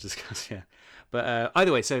grisly thing to discuss, yeah. But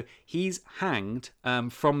either way, so he's hanged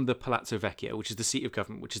from the Palazzo Vecchio, which is the seat of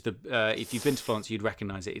government, which is the, if you've been to Florence, you'd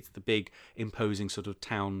recognise it. It's the big, imposing sort of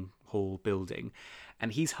town hall building.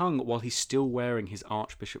 And he's hung while he's still wearing his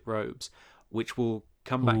archbishop robes, which will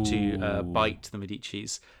come back to bite the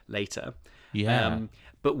Medicis later. Yeah.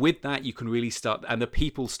 But with that, you can really start, and the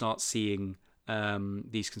people start seeing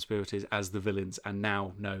these conspirators as the villains and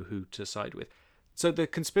now know who to side with. So the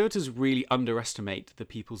conspirators really underestimate the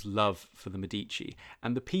people's love for the Medici,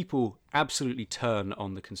 and the people absolutely turn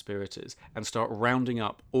on the conspirators and start rounding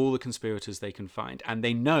up all the conspirators they can find. And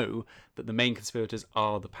they know that the main conspirators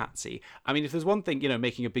are the Pazzi. I mean, if there's one thing,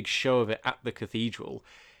 making a big show of it at the cathedral,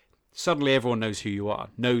 suddenly everyone knows who you are,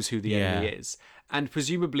 knows who the enemy is. And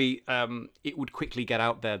presumably it would quickly get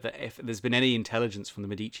out there that if there's been any intelligence from the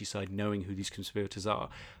Medici side knowing who these conspirators are,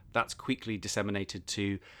 that's quickly disseminated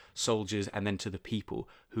to soldiers and then to the people,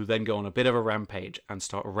 who then go on a bit of a rampage and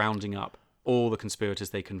start rounding up all the conspirators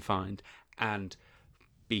they can find and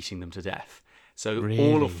beating them to death. So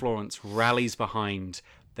all of Florence rallies behind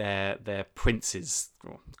their princes,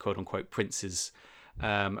 or quote-unquote princes,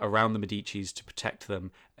 around the Medicis to protect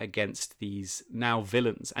them against these now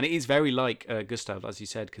villains. And it is very like Gustav, as you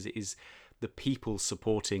said, because it is the people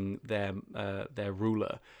supporting their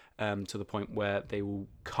ruler to the point where they will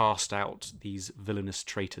cast out these villainous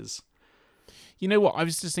traitors. You know what? I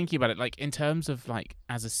was just thinking about it. Like, in terms of, like,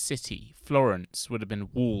 as a city, Florence would have been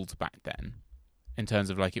walled back then. In terms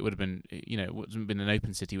of, like, it would have been, it wouldn't have been an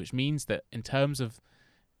open city, which means that in terms of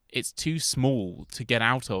it's too small to get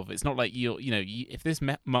out of. It's not like if this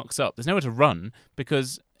mucks up, there's nowhere to run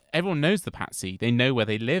because everyone knows the Pazzi. They know where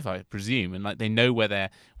they live, I presume, and like they know where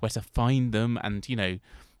to find them, and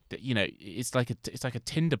it's like a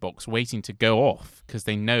tinderbox waiting to go off because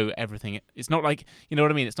they know everything. It's not like, you know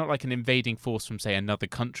what I mean? It's not like an invading force from, say, another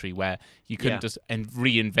country where you couldn't just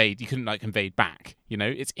re-invade. You couldn't like invade back.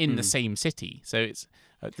 It's in the same city, so it's.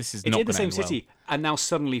 This is it's not in the same well. city and now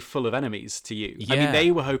suddenly full of enemies to you. Yeah. I mean,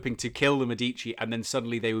 they were hoping to kill the Medici and then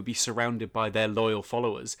suddenly they would be surrounded by their loyal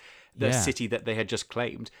followers, the city that they had just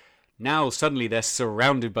claimed. Now suddenly they're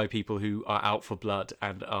surrounded by people who are out for blood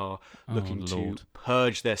and are looking to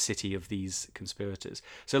purge their city of these conspirators.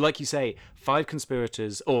 So like you say, 5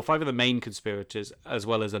 conspirators, or 5 of the main conspirators, as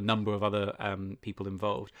well as a number of other people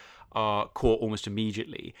involved, are caught almost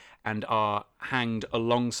immediately and are hanged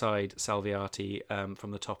alongside Salviati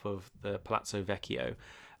from the top of the Palazzo Vecchio,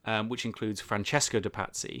 which includes Francesco de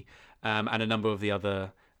Pazzi and a number of the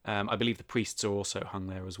other, I believe the priests are also hung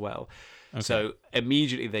there as well. Okay. So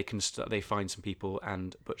immediately they find some people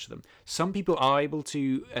and butcher them. Some people are able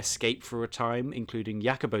to escape for a time, including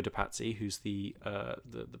Jacopo de Pazzi, who's the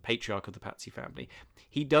patriarch of the Pazzi family.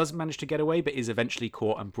 He does manage to get away, but is eventually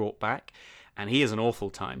caught and brought back, and he has an awful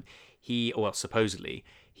time. Supposedly,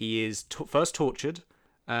 he is first tortured,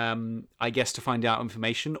 I guess to find out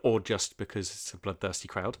information, or just because it's a bloodthirsty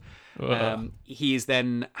crowd. He is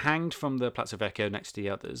then hanged from the Palazzo Vecchio next to the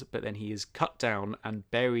others, but then he is cut down and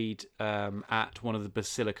buried at one of the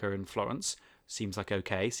basilica in Florence. Seems like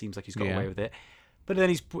he's got away with it. But then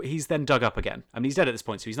he's then dug up again. I mean, he's dead at this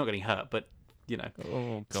point, so he's not getting hurt, but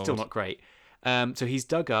still not great. So he's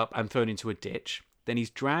dug up and thrown into a ditch. Then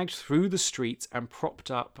he's dragged through the streets and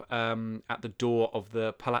propped up at the door of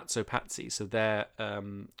the Palazzo Pazzi, so their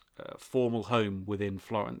formal home within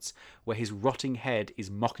Florence, where his rotting head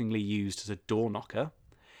is mockingly used as a door knocker.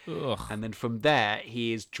 Ugh. And then from there,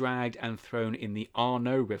 he is dragged and thrown in the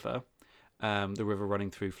Arno River, the river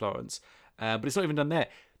running through Florence. But it's not even done there.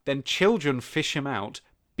 Then children fish him out,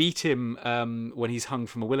 beat him when he's hung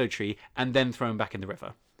from a willow tree, and then throw him back in the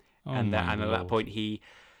river. And at that point, he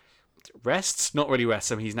rests, not really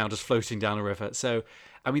rests. I mean, he's now just floating down a river. So,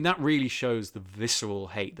 I mean, that really shows the visceral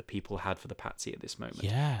hate that people had for the Pazzi at this moment.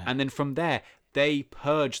 Yeah. And then from there, they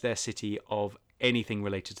purge their city of anything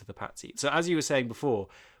related to the Pazzi. So, as you were saying before,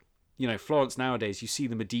 Florence nowadays, you see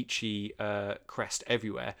the Medici crest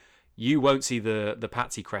everywhere. You won't see the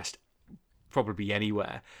Pazzi crest probably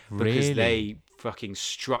anywhere because they fucking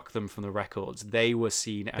struck them from the records. They were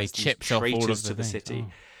seen as these traitors to the city.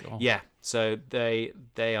 Oh, yeah, so they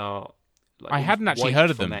are. Like, I hadn't actually heard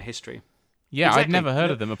of them. Their history. Yeah, exactly. I'd never heard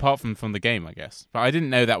of them apart from the game, I guess. But I didn't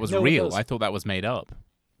know that was real. I thought that was made up.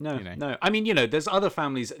 No. I mean, there's other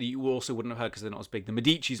families that you also wouldn't have heard because they're not as big. The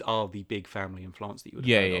Medicis are the big family in Florence that you would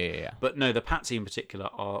have heard of. Yeah. But no, the Pazzi in particular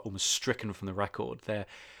are almost stricken from the record. They're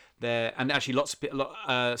and actually lots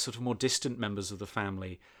of sort of more distant members of the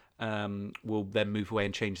family will then move away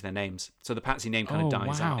and change their names. So the Pazzi name kind of Oh,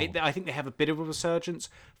 dies out. wow. I think they have a bit of a resurgence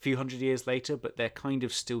a few hundred years later, but they're kind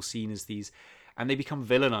of still seen as these, and they become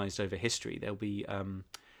villainized over history. They'll be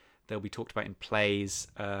talked about in plays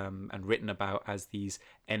and written about as these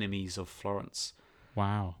enemies of Florence.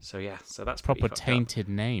 Wow. So yeah, so that's Proper pretty fucked up. tainted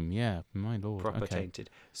name. Yeah, my lord. Proper Okay. tainted.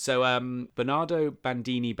 So Bernardo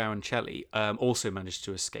Bandini Baroncelli also managed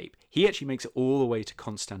to escape. He actually makes it all the way to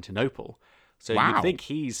Constantinople. So Wow. you'd think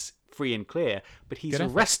he's free and clear, but he's Good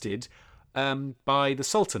effort. arrested by the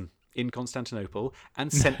Sultan in Constantinople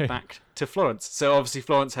and sent back to Florence. So obviously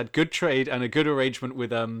Florence had good trade and a good arrangement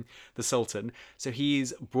with the Sultan. So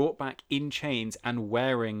he's brought back in chains and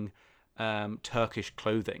wearing Turkish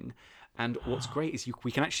clothing. And what's great is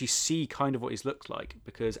we can actually see kind of what he's looked like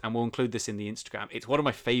and we'll include this in the Instagram. It's one of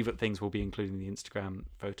my favourite things we'll be including in the Instagram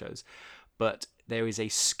photos. But there is a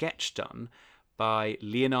sketch done by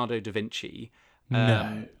Leonardo da Vinci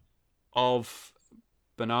of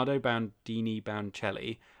Bernardo Bandini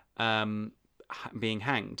Baroncelli being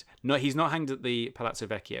hanged. No, he's not hanged at the Palazzo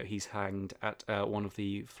Vecchio. He's hanged at one of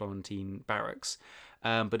the Florentine barracks.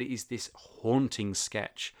 But it is this haunting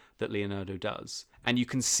sketch that Leonardo does, and you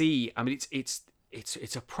can see. I mean,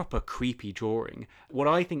 it's a proper creepy drawing. What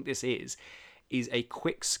I think this is a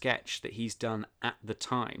quick sketch that he's done at the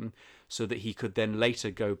time, so that he could then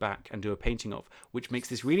later go back and do a painting of, which makes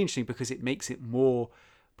this really interesting because it makes it more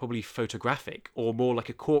probably photographic or more like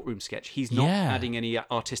a courtroom sketch. He's not adding any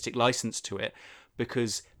artistic license to it,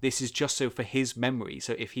 because this is just so for his memory.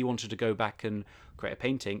 So if he wanted to go back and create a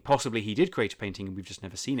painting, possibly he did create a painting and we've just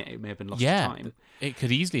never seen it. It may have been lost to time. It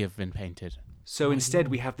could easily have been painted. So instead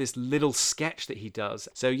we have this little sketch that he does.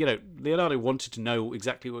 So, Leonardo wanted to know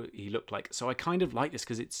exactly what he looked like. So I kind of like this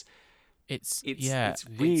because it's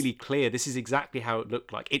really clear. This is exactly how it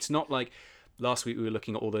looked like. It's not like last week we were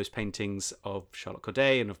looking at all those paintings of Charlotte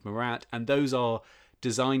Corday and of Marat, and those are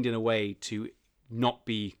designed in a way to not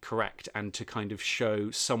be correct and to kind of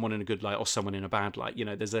show someone in a good light or someone in a bad light.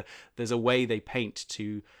 There's a way they paint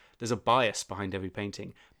there's a bias behind every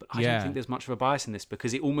painting, but I don't think there's much of a bias in this,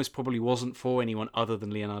 because it almost probably wasn't for anyone other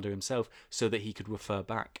than Leonardo himself, so that he could refer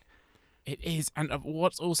back. It is, and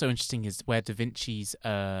what's also interesting is where Da Vinci's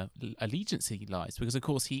allegiance lies, because of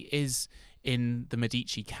course he is in the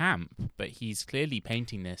Medici camp, but he's clearly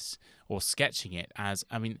painting this or sketching it as,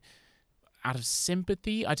 out of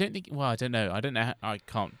sympathy. I don't know. I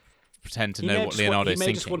can't pretend to know what Leonardo's thinking. He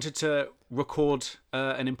may just wanted to record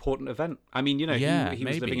an important event. he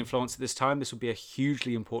was living in Florence at this time. This would be a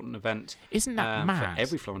hugely important event. Isn't that mad? For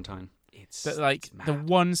every Florentine. It's the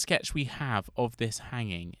one sketch we have of this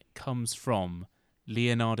hanging comes from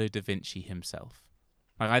Leonardo da Vinci himself.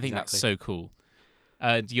 I think that's so cool.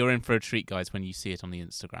 You're in for a treat, guys, when you see it on the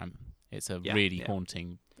Instagram. It's a really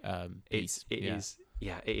haunting piece. It is.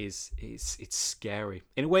 Yeah, it is. It's scary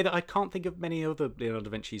in a way that I can't think of many other Leonardo da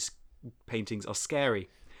Vinci's paintings are scary.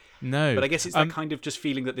 No, but I guess it's that kind of just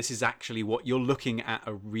feeling that this is actually what you're looking at,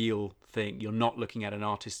 a real thing. You're not looking at an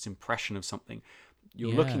artist's impression of something.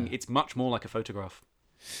 You're looking. It's much more like a photograph.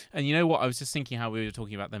 And you know what? I was just thinking how we were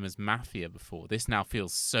talking about them as mafia before. This now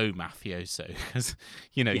feels so mafioso because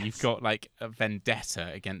you've got like a vendetta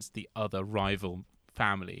against the other rival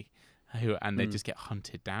family, they just get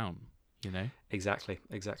hunted down. Exactly.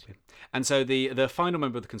 And so the final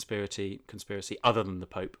member of the conspiracy, other than the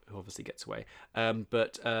Pope, who obviously gets away,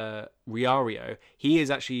 but Riario, he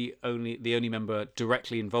is actually the only member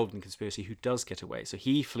directly involved in the conspiracy who does get away. So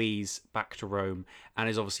he flees back to Rome and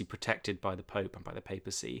is obviously protected by the Pope and by the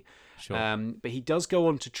papacy. Sure. But he does go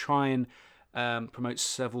on to try and promote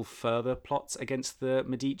several further plots against the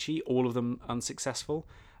Medici, all of them unsuccessful.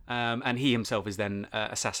 And he himself is then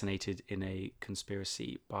assassinated in a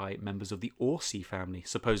conspiracy by members of the Orsi family,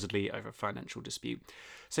 supposedly over a financial dispute.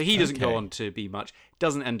 So he doesn't go on to be much.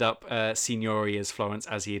 Doesn't end up Signori as Florence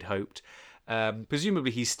as he had hoped.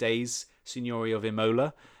 Presumably he stays Signori of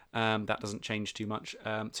Imola. That doesn't change too much.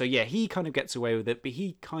 He kind of gets away with it, but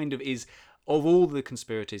he kind of is, of all the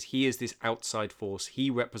conspirators, he is this outside force. He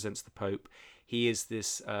represents the Pope. He is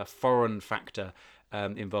this foreign factor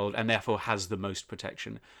involved, and therefore has the most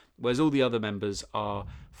protection. Whereas all the other members are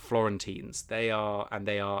Florentines. They are at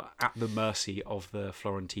the mercy of the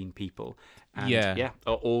Florentine people. And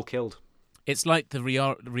are all killed. It's like the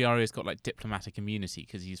Riario's got like diplomatic immunity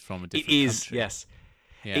because he's from a different country. It is, yes.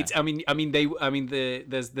 Yeah. It's.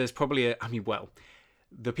 There's probably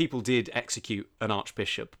the people did execute an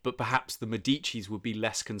archbishop, but perhaps the Medicis would be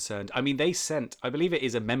less concerned. They sent, I believe it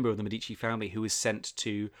is a member of the Medici family who is sent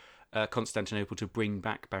to Constantinople to bring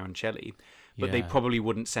back Baroncelli, but they probably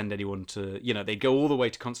wouldn't send anyone to, they'd go all the way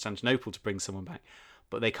to Constantinople to bring someone back,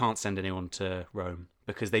 but they can't send anyone to Rome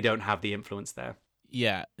because they don't have the influence there.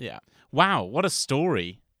 Yeah, yeah. Wow, what a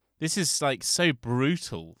story. This is like so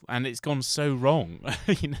brutal, and it's gone so wrong.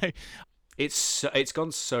 You know. It's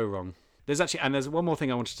gone so wrong. There's one more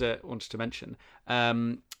thing I wanted to mention.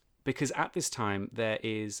 Because at this time there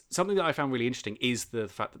is something that I found really interesting is the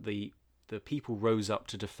fact that the people rose up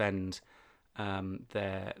to defend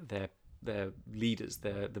their leaders,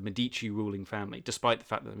 the Medici ruling family, despite the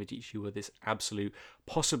fact that the Medici were this absolute,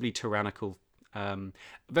 possibly tyrannical,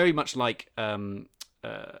 very much like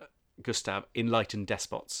Gustav, enlightened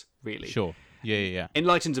despots, really. Sure. Yeah.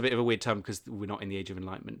 Enlightened's a bit of a weird term because we're not in the age of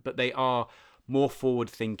enlightenment, but they are more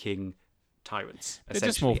forward-thinking tyrants. They're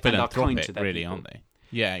just more philanthropic, really, aren't they?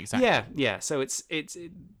 Yeah, exactly. Yeah. So what's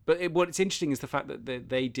interesting is the fact that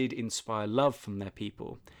they did inspire love from their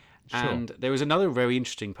people. Sure. And there was another very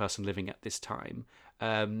interesting person living at this time,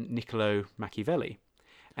 Niccolo Machiavelli.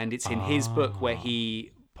 And it's in his book where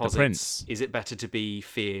he posits, is it better to be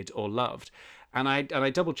feared or loved? And I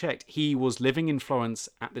double-checked. He was living in Florence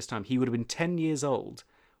at this time. He would have been 10 years old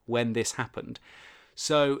when this happened.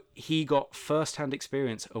 So he got first-hand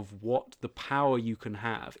experience of what the power you can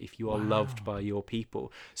have if you are loved by your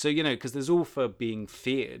people. So, because there's all for being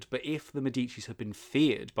feared, but if the Medicis had been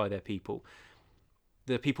feared by their people,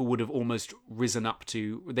 the people would have almost risen up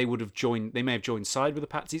to, they may have joined side with the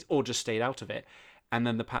Pazzis or just stayed out of it. And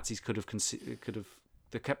then the Pazzis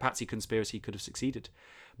the Pazzi conspiracy could have succeeded.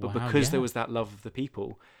 But because there was that love of the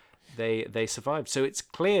people, they survived. So it's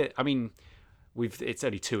clear, I mean, it's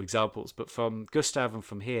only two examples, but from Gustav and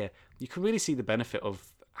from here, you can really see the benefit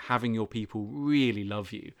of having your people really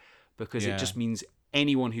love you, because it just means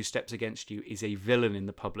anyone who steps against you is a villain in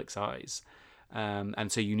the public's eyes.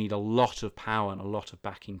 And so you need a lot of power and a lot of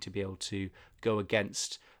backing to be able to go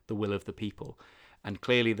against the will of the people. And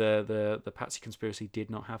clearly the Pazzi conspiracy did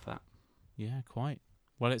not have that. Yeah, quite.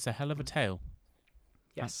 Well, it's a hell of a tale.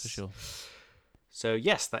 Yes. That's for sure. So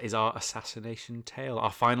yes, that is our assassination tale,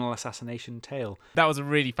 our final assassination tale. That was a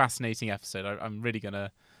really fascinating episode. I'm really going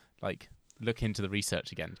to look into the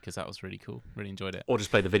research again, because that was really cool. Really enjoyed it. Or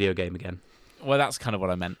just play the video game again. Well, that's kind of what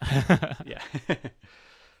I meant. Yeah.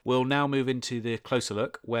 We'll now move into the closer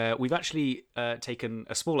look, where we've actually taken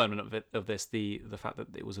a small element of this, the fact that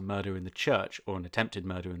it was a murder in the church, or an attempted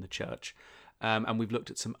murder in the church. And we've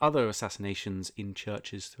looked at some other assassinations in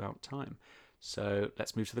churches throughout time. So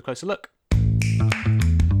let's move to the closer look.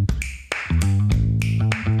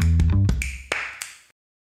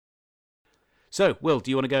 So, Will,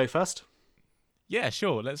 do you want to go first? Yeah,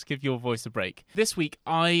 sure. Let's give your voice a break. This week,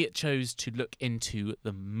 I chose to look into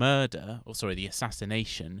the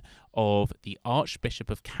assassination of the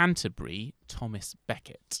Archbishop of Canterbury, Thomas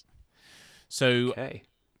Becket. So,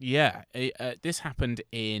 this happened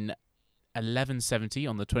in 1170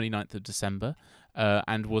 on the 29th of December,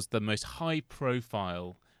 and was the most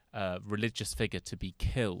high-profile religious figure to be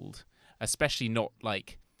killed, especially not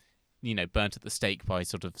burnt at the stake by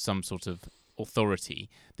some sort of authority.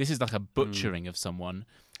 This is like a butchering of someone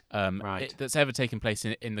that's ever taken place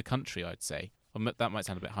in the country, I'd say. That might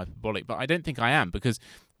sound a bit hyperbolic, but I don't think I am, because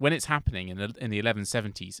when it's happening in the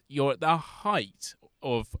 1170s, you're at the height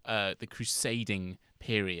of the crusading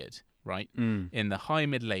period, right? In the high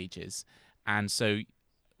Middle Ages. And so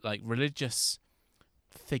religious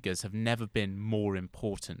figures have never been more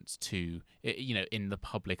important to, in the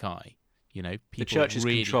public eye. People the church's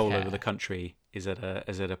really control care. over the country is at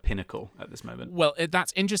a pinnacle at this moment. Well,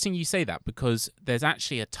 that's interesting you say that, because there's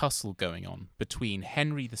actually a tussle going on between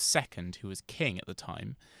Henry II, who was king at the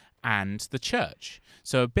time, and the church.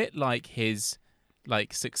 So a bit like his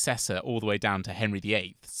successor all the way down to Henry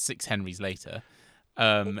VIII, 6 Henrys later.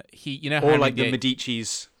 Or like the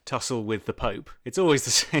Medici's tussle with the Pope. It's always the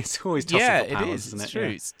same. It's always tussle for powers, it is. isn't It's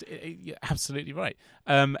it? true. Yeah. You're absolutely right.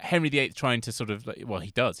 Henry VIII trying to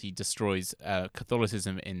he does. He destroys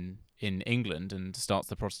Catholicism in England and starts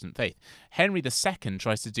the Protestant faith. Henry II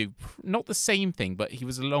tries to do not the same thing, but he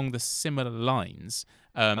was along the similar lines.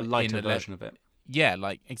 A lighter version of it. Yeah,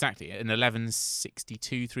 exactly, in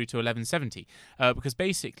 1162 through to 1170, because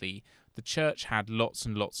basically the church had lots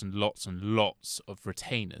and lots and lots and lots of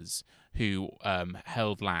retainers who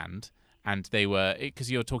held land, and they were,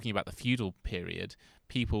 because you're talking about the feudal period,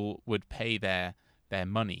 people would pay their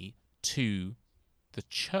money to the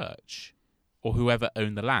church or whoever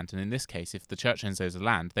owned the land. And in this case, if the church owns the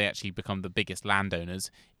land, they actually become the biggest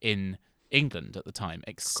landowners in England at the time,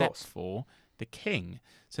 except for the king.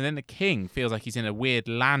 So then the king feels like he's in a weird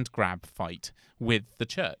land grab fight with the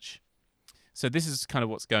church. So this is kind of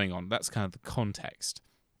what's going on. That's kind of the context.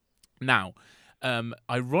 Now,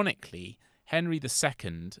 ironically, Henry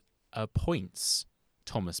II appoints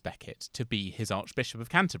Thomas Becket to be his Archbishop of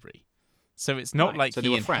Canterbury. So it's not Right, like so they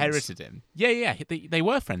he were friends. inherited him. Yeah. They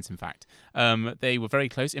were friends, in fact. They were very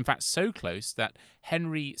close. In fact, so close that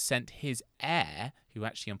Henry sent his heir, who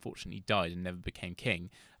actually unfortunately died and never became king,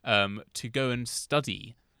 to go and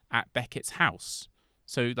study at Becket's house.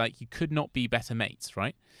 So, like, you could not be better mates,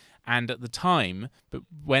 right? And at the time, but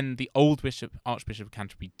when the old Archbishop of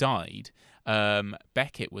Canterbury died,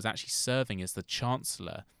 Becket was actually serving as the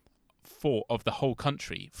Chancellor of the whole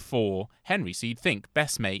country for Henry. So you'd think,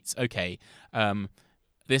 best mates, okay,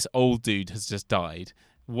 this old dude has just died.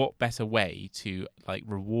 What better way to like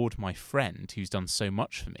reward my friend who's done so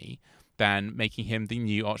much for me than making him the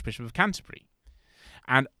new Archbishop of Canterbury?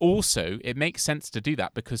 And also, it makes sense to do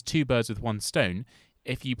that because two birds with one stone.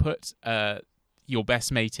 If you put your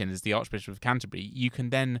best mate in as the Archbishop of Canterbury, you can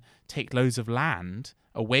then take loads of land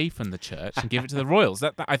away from the church and give it to the royals.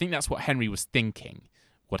 I think that's what Henry was thinking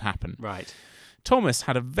would happen. Right. Thomas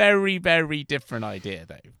had a very, very different idea,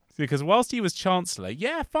 though. Because whilst he was Chancellor,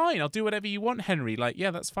 yeah, fine, I'll do whatever you want, Henry. Like,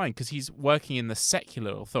 yeah, that's fine, because he's working in the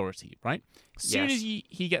secular authority, right? As soon as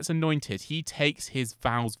he gets anointed, he takes his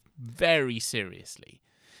vows very seriously.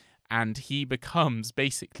 And he becomes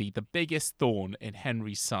basically the biggest thorn in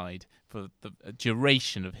Henry's side for the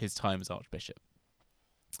duration of his time as Archbishop.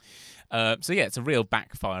 So yeah, it's a real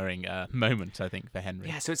backfiring moment, I think, for Henry.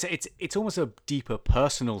 Yeah, so it's almost a deeper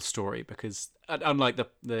personal story because unlike the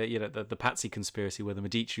Pazzi conspiracy where the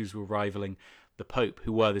Medici's were rivaling the Pope,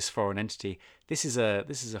 who were this foreign entity, this is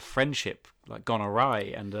a friendship like gone awry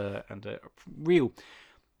and a real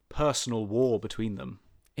personal war between them.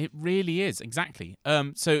 It really is, exactly.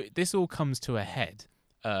 So this all comes to a head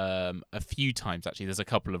a few times, actually. There's a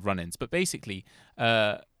couple of run-ins. But basically,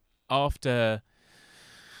 after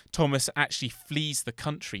Thomas actually flees the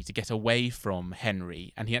country to get away from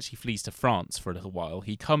Henry, and he actually flees to France for a little while,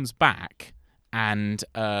 he comes back and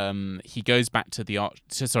he goes back to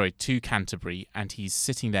to Canterbury, and he's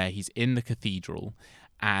sitting there. He's in the cathedral,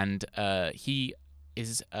 and he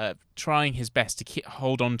is trying his best to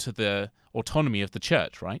hold on to the autonomy of the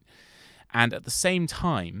church, right? And at the same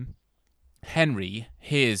time, Henry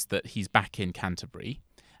hears that he's back in Canterbury,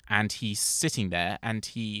 and he's sitting there, and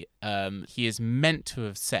he is meant to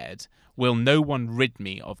have said, "Will no one rid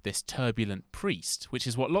me of this turbulent priest?" Which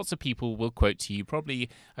is what lots of people will quote to you, probably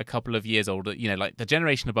a couple of years older. You know, like the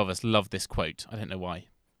generation above us love this quote. I don't know why.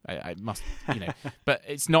 I must, but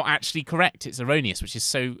it's not actually correct. It's erroneous, which is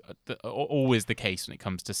so always the case when it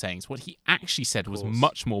comes to sayings. What he actually said was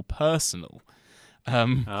much more personal.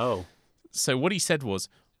 So what he said was,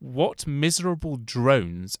 "What miserable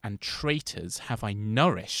drones and traitors have I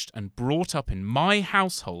nourished and brought up in my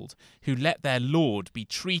household, who let their lord be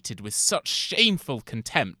treated with such shameful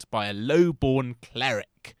contempt by a low-born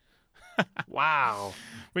cleric?" Wow.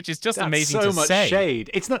 Which is just That's amazing so to much say.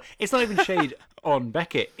 Shade. It's not even shade on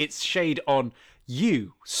Becket. It's shade on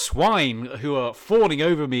you, swine, who are fawning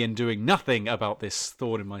over me and doing nothing about this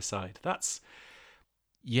thorn in my side.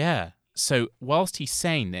 Yeah. So whilst he's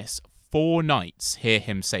saying this, 4 knights hear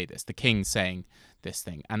him say this, the king saying this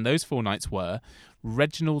thing. And those 4 knights were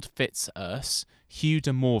Reginald Fitzurse, Hugh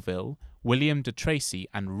de Morville, William de Tracy,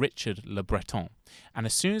 and Richard le Breton. And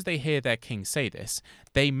as soon as they hear their king say this,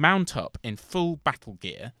 they mount up in full battle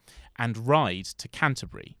gear and ride to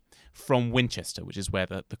Canterbury from Winchester, which is where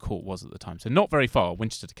the court was at the time. So not very far,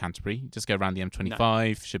 Winchester to Canterbury. You just go around the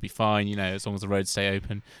M25, should be fine, as long as the roads stay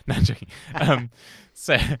open. No, I'm joking.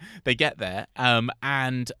 So they get there,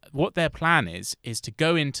 and what their plan is to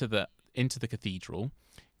go into the cathedral,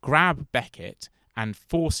 grab Becket, and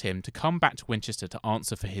force him to come back to Winchester to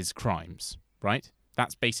answer for his crimes, right?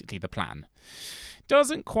 That's basically the plan.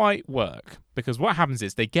 Doesn't quite work, because what happens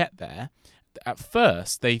is they get there. At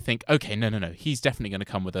first, they think, okay, no, he's definitely going to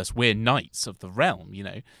come with us. We're knights of the realm,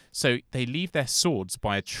 So they leave their swords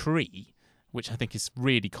by a tree, which I think is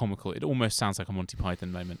really comical. It almost sounds like a Monty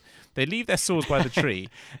Python moment. They leave their swords by the tree,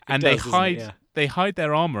 and they hide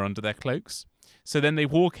their armour under their cloaks. So then they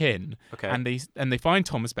walk in, and they find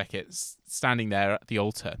Thomas Becket standing there at the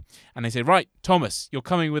altar, and they say, "Right, Thomas, you're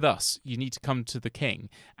coming with us. You need to come to the king."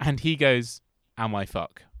 And he goes, "Am I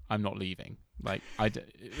fuck? I'm not leaving. Like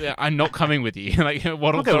I'm not coming with you. Like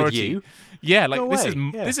what I'll authority? Go with you. Yeah, like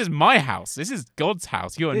this is my house. This is God's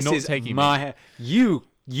house. You are not taking me.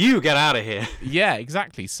 You get out of here." Yeah,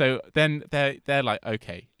 exactly. So then they're like,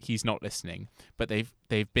 okay, he's not listening, but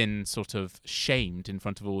they've been sort of shamed in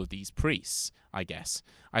front of all of these priests, I guess.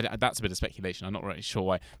 That's a bit of speculation. I'm not really sure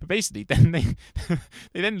why. But basically, then they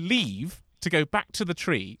then leave to go back to the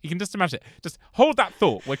tree. You can just imagine it. Just hold that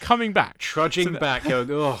thought. We're coming back. Trudging back,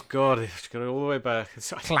 going, oh god, it's going all the way back.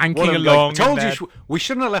 Clanking along. I told you we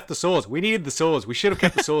shouldn't have left the swords. We needed the swords. We should have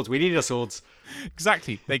kept the swords. We needed our swords.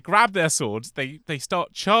 Exactly. They grab their swords. They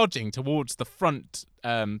start charging towards the front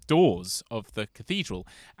doors of the cathedral,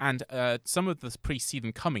 and some of the priests see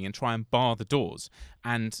them coming and try and bar the doors.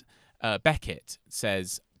 And Becket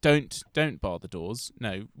says, "Don't bar the doors.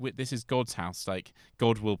 No, this is God's house. Like,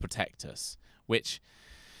 God will protect us." Which,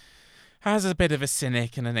 as a bit of a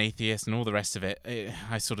cynic and an atheist and all the rest of it,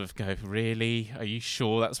 I sort of go, really? Are you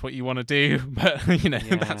sure that's what you want to do? But,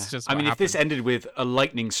 that's just what if this ended with a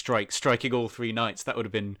lightning strike, striking all 3 knights, that would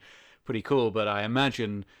have been pretty cool. But I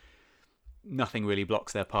imagine nothing really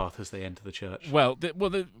blocks their path as they enter the church. Well,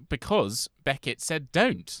 because Becket said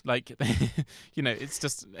don't. Like, it's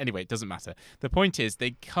just... Anyway, it doesn't matter. The point is,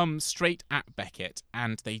 they come straight at Becket,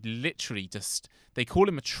 and they literally just... They call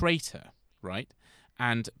him a traitor, right?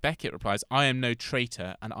 And Becket replies, "I am no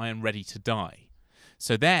traitor, and I am ready to die."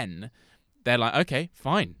 So then they're like, okay,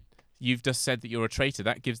 fine. You've just said that you're a traitor.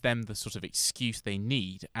 That gives them the sort of excuse they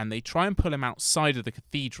need, and they try and pull him outside of the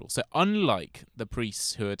cathedral. So unlike the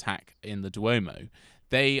priests who attack in the Duomo,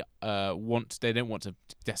 they don't want to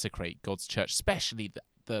desecrate God's church, especially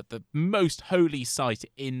the most holy site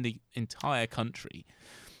in the entire country.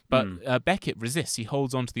 But Becket resists. He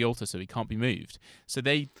holds onto the altar so he can't be moved. So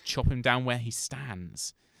they chop him down where he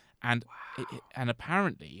stands. And and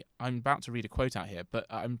apparently, I'm about to read a quote out here, but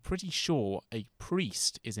I'm pretty sure a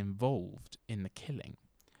priest is involved in the killing.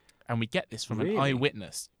 And we get this from an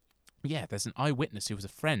eyewitness. Yeah, there's an eyewitness who was a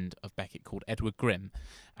friend of Becket called Edward Grimm.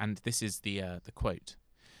 And this is the quote.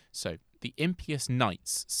 So, "The impious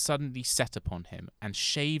knights suddenly set upon him and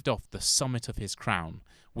shaved off the summit of his crown,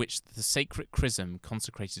 which the sacred chrism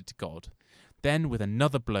consecrated to God. Then with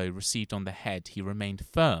another blow received on the head he remained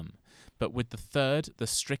firm, but with the third the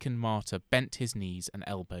stricken martyr bent his knees and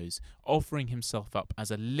elbows, offering himself up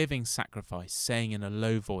as a living sacrifice, saying in a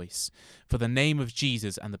low voice, 'For the name of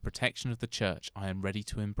Jesus and the protection of the church, I am ready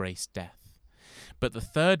to embrace death.' But the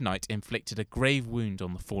third knight inflicted a grave wound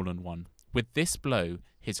on the fallen one. With this blow,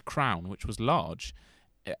 his crown, which was large,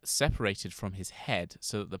 separated from his head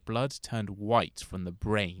so that the blood turned white from the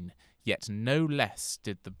brain, yet no less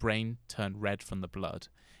did the brain turn red from the blood.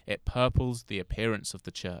 It purples the appearance of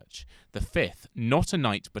the church. The fifth, not a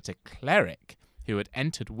knight but a cleric, who had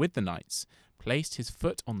entered with the knights, placed his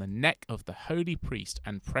foot on the neck of the holy priest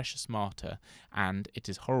and precious martyr, and, it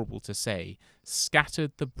is horrible to say,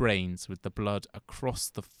 scattered the brains with the blood across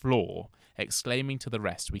the floor, exclaiming to the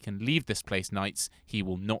rest, 'We can leave this place, knights, he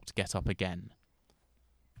will not get up again.'"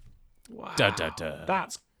 Wow, da, da, da.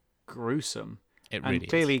 That's gruesome. It really and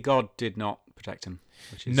clearly is. God did not protect him.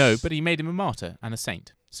 Which is... No, but he made him a martyr and a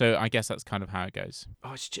saint. So I guess that's kind of how it goes.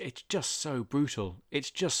 Oh, it's just so brutal.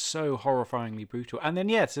 It's just so horrifyingly brutal. And then,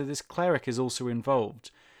 so this cleric is also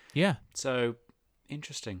involved. Yeah. So,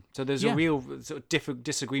 interesting. So there's a real sort of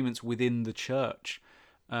disagreements within the church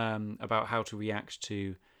about how to react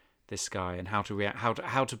to this guy and how to react, how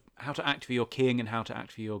to act for your king and how to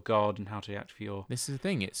act for your God and how to act for your... This is the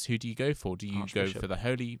thing. It's who do you go for? Do you Archbishop. go for the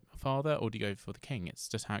Holy Father or do you go for the king? It's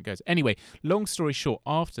just how it goes. Anyway, long story short,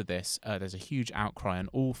 after this, there's a huge outcry and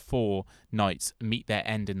all 4 knights meet their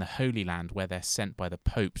end in the Holy Land where they're sent by the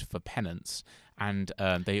Pope for penance, and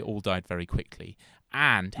they all died very quickly.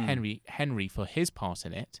 And Henry, for his part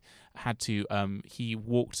in it, had to he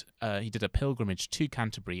did a pilgrimage to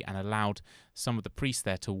Canterbury and allowed some of the priests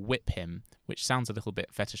there to whip him, which sounds a little bit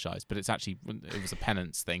fetishized, but it was a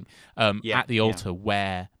penance thing, at the altar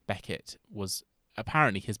where Becket was.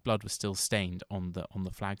 Apparently his blood was still stained on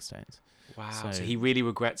the flagstones. Wow. So he really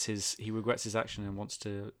regrets his action and wants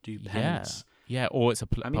to do penance. Yeah, or it's a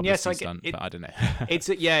publicity stunt, but I don't know.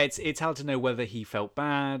 It's hard to know whether he felt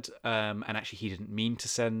bad, and actually he didn't mean to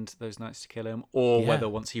send those knights to kill him, or whether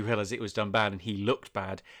once he realised it was done bad and he looked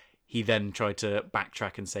bad, he then tried to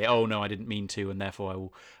backtrack and say, "Oh no, I didn't mean to, and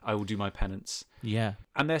therefore I will do my penance." Yeah.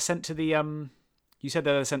 And they're sent to the you said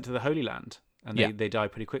they're sent to the Holy Land, and they die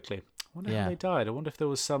pretty quickly. I wonder how they died. I wonder if there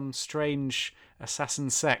was some strange assassin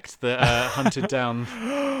sect that hunted down.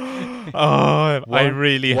 I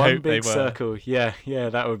really hope one big they were. Circle. Yeah,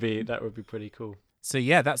 that would be pretty cool. So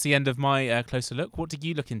yeah, that's the end of my closer look. What did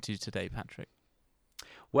you look into today, Patrick?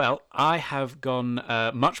 Well, I have gone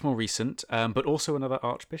much more recent, but also another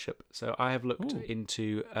archbishop. So I have looked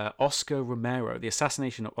into Oscar Romero, the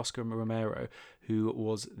assassination of Oscar Romero, who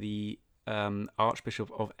was the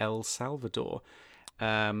Archbishop of El Salvador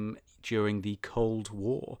during the Cold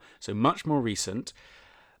War. So much more recent.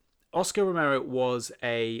 Oscar Romero was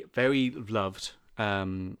a very loved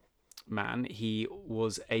man, he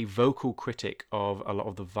was a vocal critic of a lot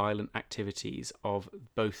of the violent activities of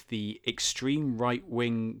both the extreme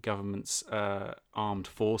right-wing government's armed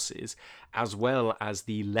forces, as well as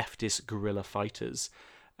the leftist guerrilla fighters.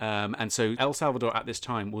 And so El Salvador at this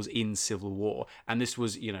time was in civil war, and this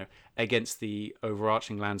was, against the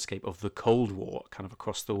overarching landscape of the Cold War, kind of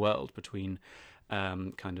across the world between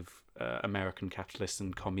American capitalists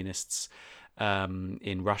and communists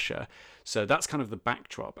in Russia. So that's kind of the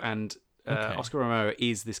backdrop. And Oscar Romero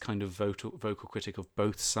is this kind of vocal critic of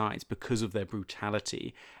both sides because of their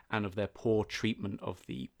brutality and of their poor treatment of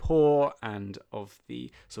the poor and of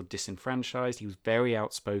the sort of disenfranchised. He was very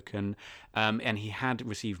outspoken, and he had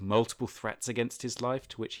received multiple threats against his life,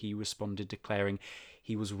 to which he responded declaring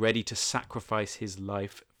he was ready to sacrifice his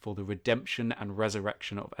life for the redemption and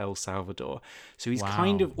resurrection of El Salvador. So he's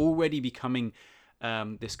kind of already becoming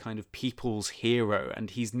this kind of people's hero,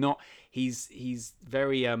 and he's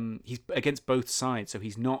very he's against both sides. So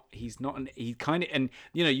you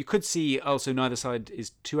could see also neither side is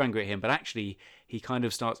too angry at him, but actually he kind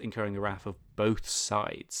of starts incurring the wrath of both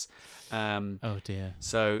sides. Oh dear.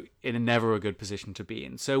 So in never a good position to be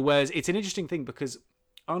in. So whereas it's an interesting thing because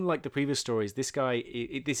unlike the previous stories, this guy,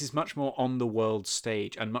 this is much more on the world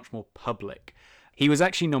stage and much more public. He was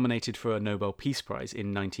actually nominated for a Nobel Peace Prize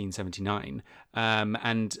in 1979.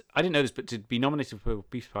 And I didn't know this, but to be nominated for a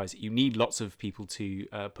Peace Prize, you need lots of people to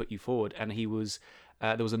put you forward. And there was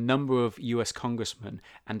a number of US congressmen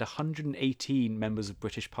and 118 members of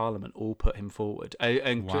British Parliament all put him forward,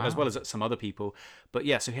 as well as some other people. But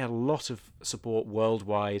yeah, so he had a lot of support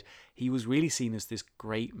worldwide. He was really seen as this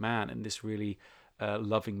great man and this really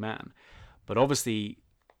loving man. But obviously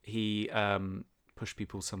he pushed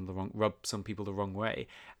rubbed some people the wrong way,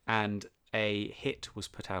 and a hit was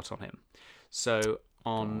put out on him. So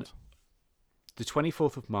on the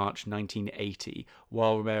 24th of March 1980,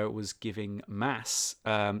 while Romero was giving mass,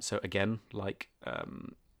 so again like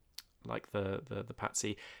the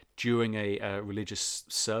Pazzi, during a religious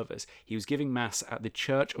service, he was giving mass at the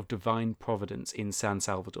Church of Divine Providence in San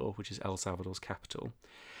Salvador, which is El Salvador's capital.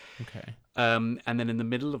 Okay. And then in the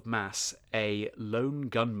middle of mass, a lone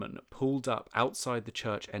gunman pulled up outside the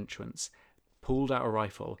church entrance, pulled out a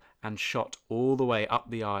rifle, and shot all the way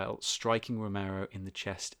up the aisle, striking Romero in the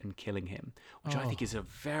chest and killing him, which I think is a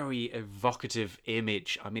very evocative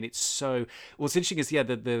image. I mean, it's so... What's interesting is,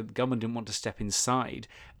 the gunman didn't want to step inside.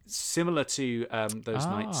 Similar to those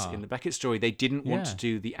nights in the Beckett story, they didn't want to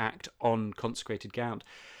do the act on consecrated ground.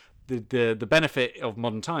 The benefit of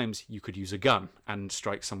modern times, you could use a gun and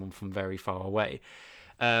strike someone from very far away.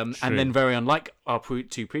 And then, very unlike our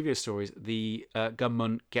two previous stories, the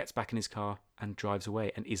gunman gets back in his car and drives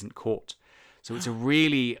away and isn't caught. So it's a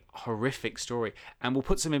really horrific story. And we'll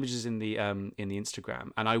put some images in the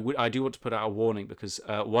Instagram. And I do want to put out a warning because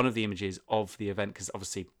one of the images of the event, because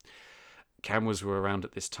obviously cameras were around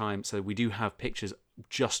at this time, so we do have pictures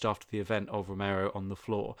just after the event of Romero on the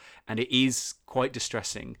floor, and it is quite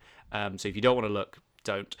distressing. So if you don't want to look,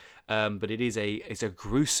 don't. But it's a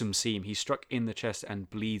gruesome scene. He's struck in the chest and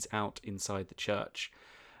bleeds out inside the church,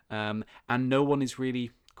 and no one is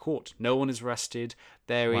really caught. No one is arrested.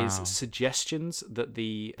 There is suggestions that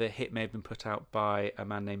the hit may have been put out by a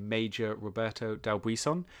man named Major Roberto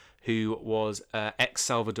Dalbrison, who was an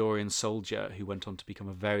ex-Salvadorian soldier who went on to become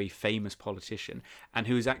a very famous politician, and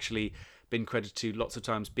who has actually been credited lots of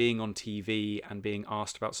times being on TV and being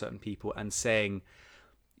asked about certain people and saying,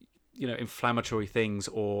 inflammatory things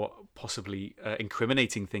or possibly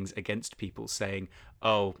incriminating things against people, saying,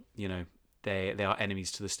 they are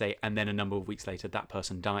enemies to the state, and then a number of weeks later that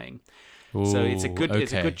person dying. So it's a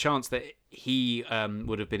good chance that he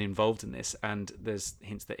would have been involved in this, and there's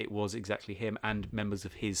hints that it was exactly him and members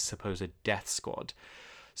of his supposed death squad.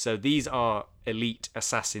 So these are elite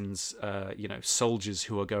assassins, soldiers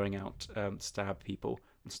who are going out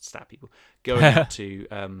going out to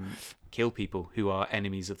kill people who are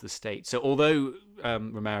enemies of the state. So although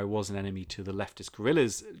Romero was an enemy to the leftist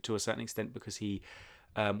guerrillas to a certain extent because he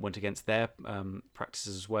went against their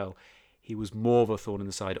practices as well, he was more of a thorn in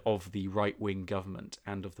the side of the right-wing government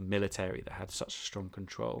and of the military that had such strong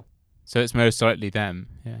control. So it's most likely them,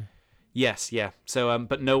 yeah. Yes, yeah. So,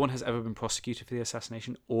 but no one has ever been prosecuted for the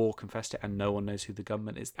assassination or confessed it, and no one knows who the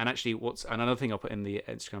gunman is. And actually, another thing I'll put in the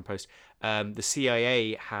Instagram post, the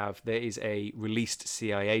CIA there is a released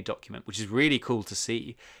CIA document, which is really cool to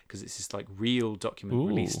see because it's this like real document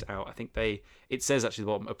released out. I think it says actually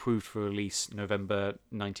the bottom, approved for release November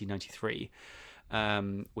 1993,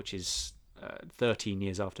 which is 13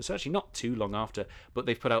 years after, so actually not too long after, but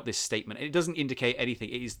they've put out this statement. It doesn't indicate anything.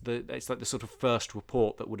 It's like the sort of first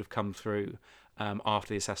report that would have come through after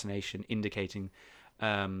the assassination, indicating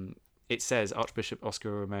it says Archbishop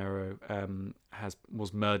Oscar Romero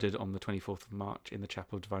was murdered on the 24th of March in the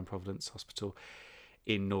Chapel of Divine Providence Hospital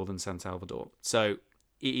in northern San Salvador. So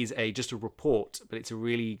it is just a report, but it's a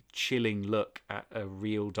really chilling look at a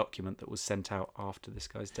real document that was sent out after this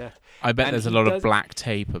guy's death. I bet And there's a lot of black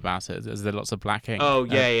tape about it. Is there lots of black ink? Oh,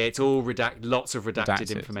 yeah, it's all lots of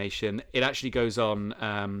redacted information. It actually goes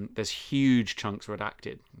on, there's huge chunks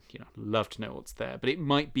redacted. Love to know what's there. But it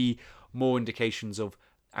might be more indications of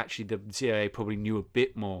actually the CIA probably knew a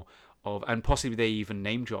bit more of, and possibly they even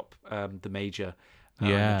name drop the major I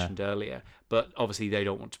mentioned earlier, but obviously they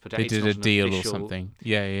don't want to protect. They did a deal or something.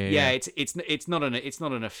 Yeah. It's not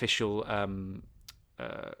an official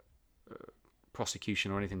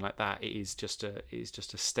prosecution or anything like that. It is just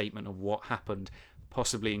a statement of what happened,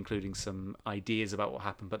 possibly including some ideas about what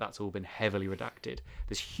happened, but that's all been heavily redacted.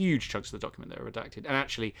 There's huge chunks of the document that are redacted, and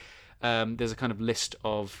actually there's a kind of list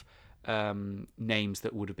of names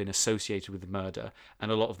that would have been associated with the murder, and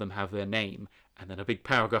a lot of them have their name and then a big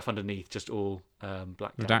paragraph underneath, just all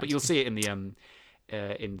blacked out. But you'll see it in the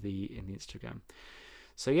Instagram.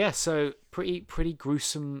 So yeah, so pretty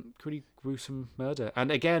gruesome murder. And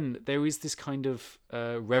again, there is this kind of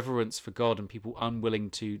reverence for God and people unwilling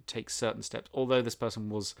to take certain steps. Although this person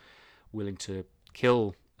was willing to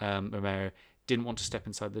kill Romero, didn't want to step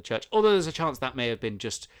inside the church. Although there's a chance that may have been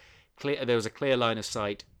just clear. There was a clear line of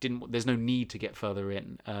sight. There's no need to get further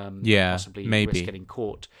in. Possibly maybe risk getting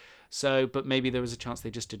caught. So, but maybe there was a chance they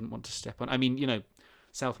just didn't want to step on. I mean,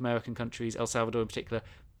 South American countries, El Salvador in particular,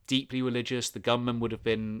 deeply religious. The gunman would have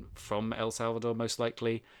been from El Salvador, most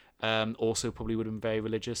likely. Also, probably would have been very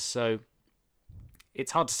religious. So,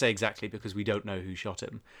 it's hard to say exactly because we don't know who shot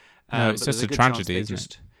him. No, it's just a tragedy,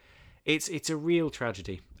 isn't it? It's a real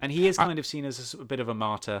tragedy, and he is kind of seen as a bit of a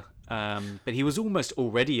martyr. But he was almost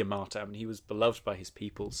already a martyr. I mean, he was beloved by his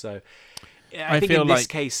people. So, I think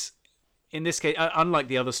in this case, unlike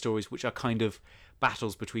the other stories, which are kind of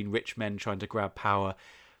battles between rich men trying to grab power,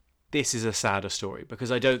 this is a sadder story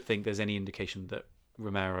because I don't think there's any indication that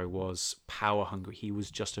Romero was power hungry. He was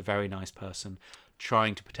just a very nice person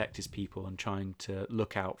trying to protect his people and trying to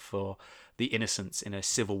look out for the innocents in a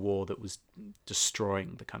civil war that was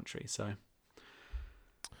destroying the country. So,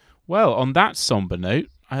 well, on that somber note,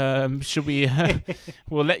 should we?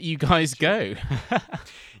 We'll let you guys go.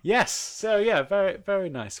 Yes. So yeah, very very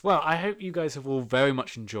nice. Well, I hope you guys have all very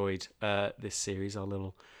much enjoyed this series, our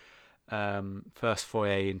little first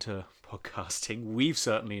foray into podcasting. We've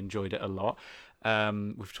certainly enjoyed it a lot.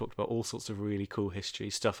 We've talked about all sorts of really cool history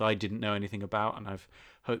stuff I didn't know anything about, and I've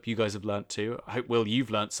hope you guys have learnt too. I hope, Will,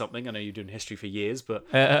 you've learnt something. I know you've done history for years, but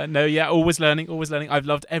always learning. I've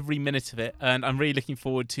loved every minute of it, and I'm really looking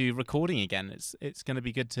forward to recording again. It's going to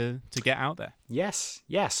be good to get out there. Yes,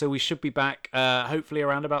 yeah. So we should be back hopefully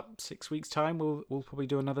around about 6 weeks' time. We'll probably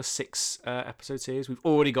do another 6 episode series. We've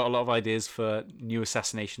already got a lot of ideas for new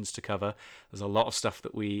assassinations to cover. There's a lot of stuff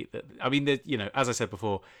as I said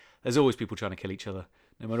before, there's always people trying to kill each other,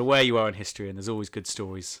 no matter where you are in history, and there's always good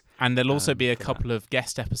stories. And there'll also be a couple of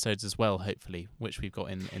guest episodes as well, hopefully, which we've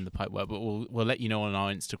got in the pipework. But we'll let you know on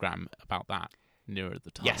our Instagram about that nearer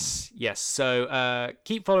the time. Yes. So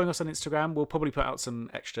keep following us on Instagram. We'll probably put out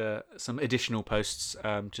some additional posts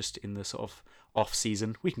just in the sort of off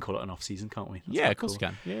season. We can call it an off season, can't we? That's of course we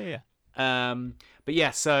can. Yeah. But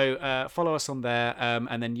yeah, so follow us on there,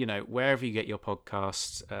 and then wherever you get your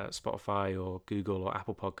podcasts, Spotify or Google or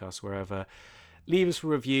Apple Podcasts, wherever, leave us a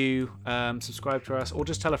review, subscribe to us, or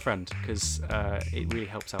just tell a friend because it really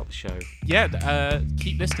helps out the show. Yeah,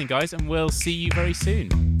 keep listening, guys, and we'll see you very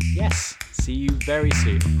soon. Yes, see you very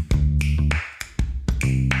soon.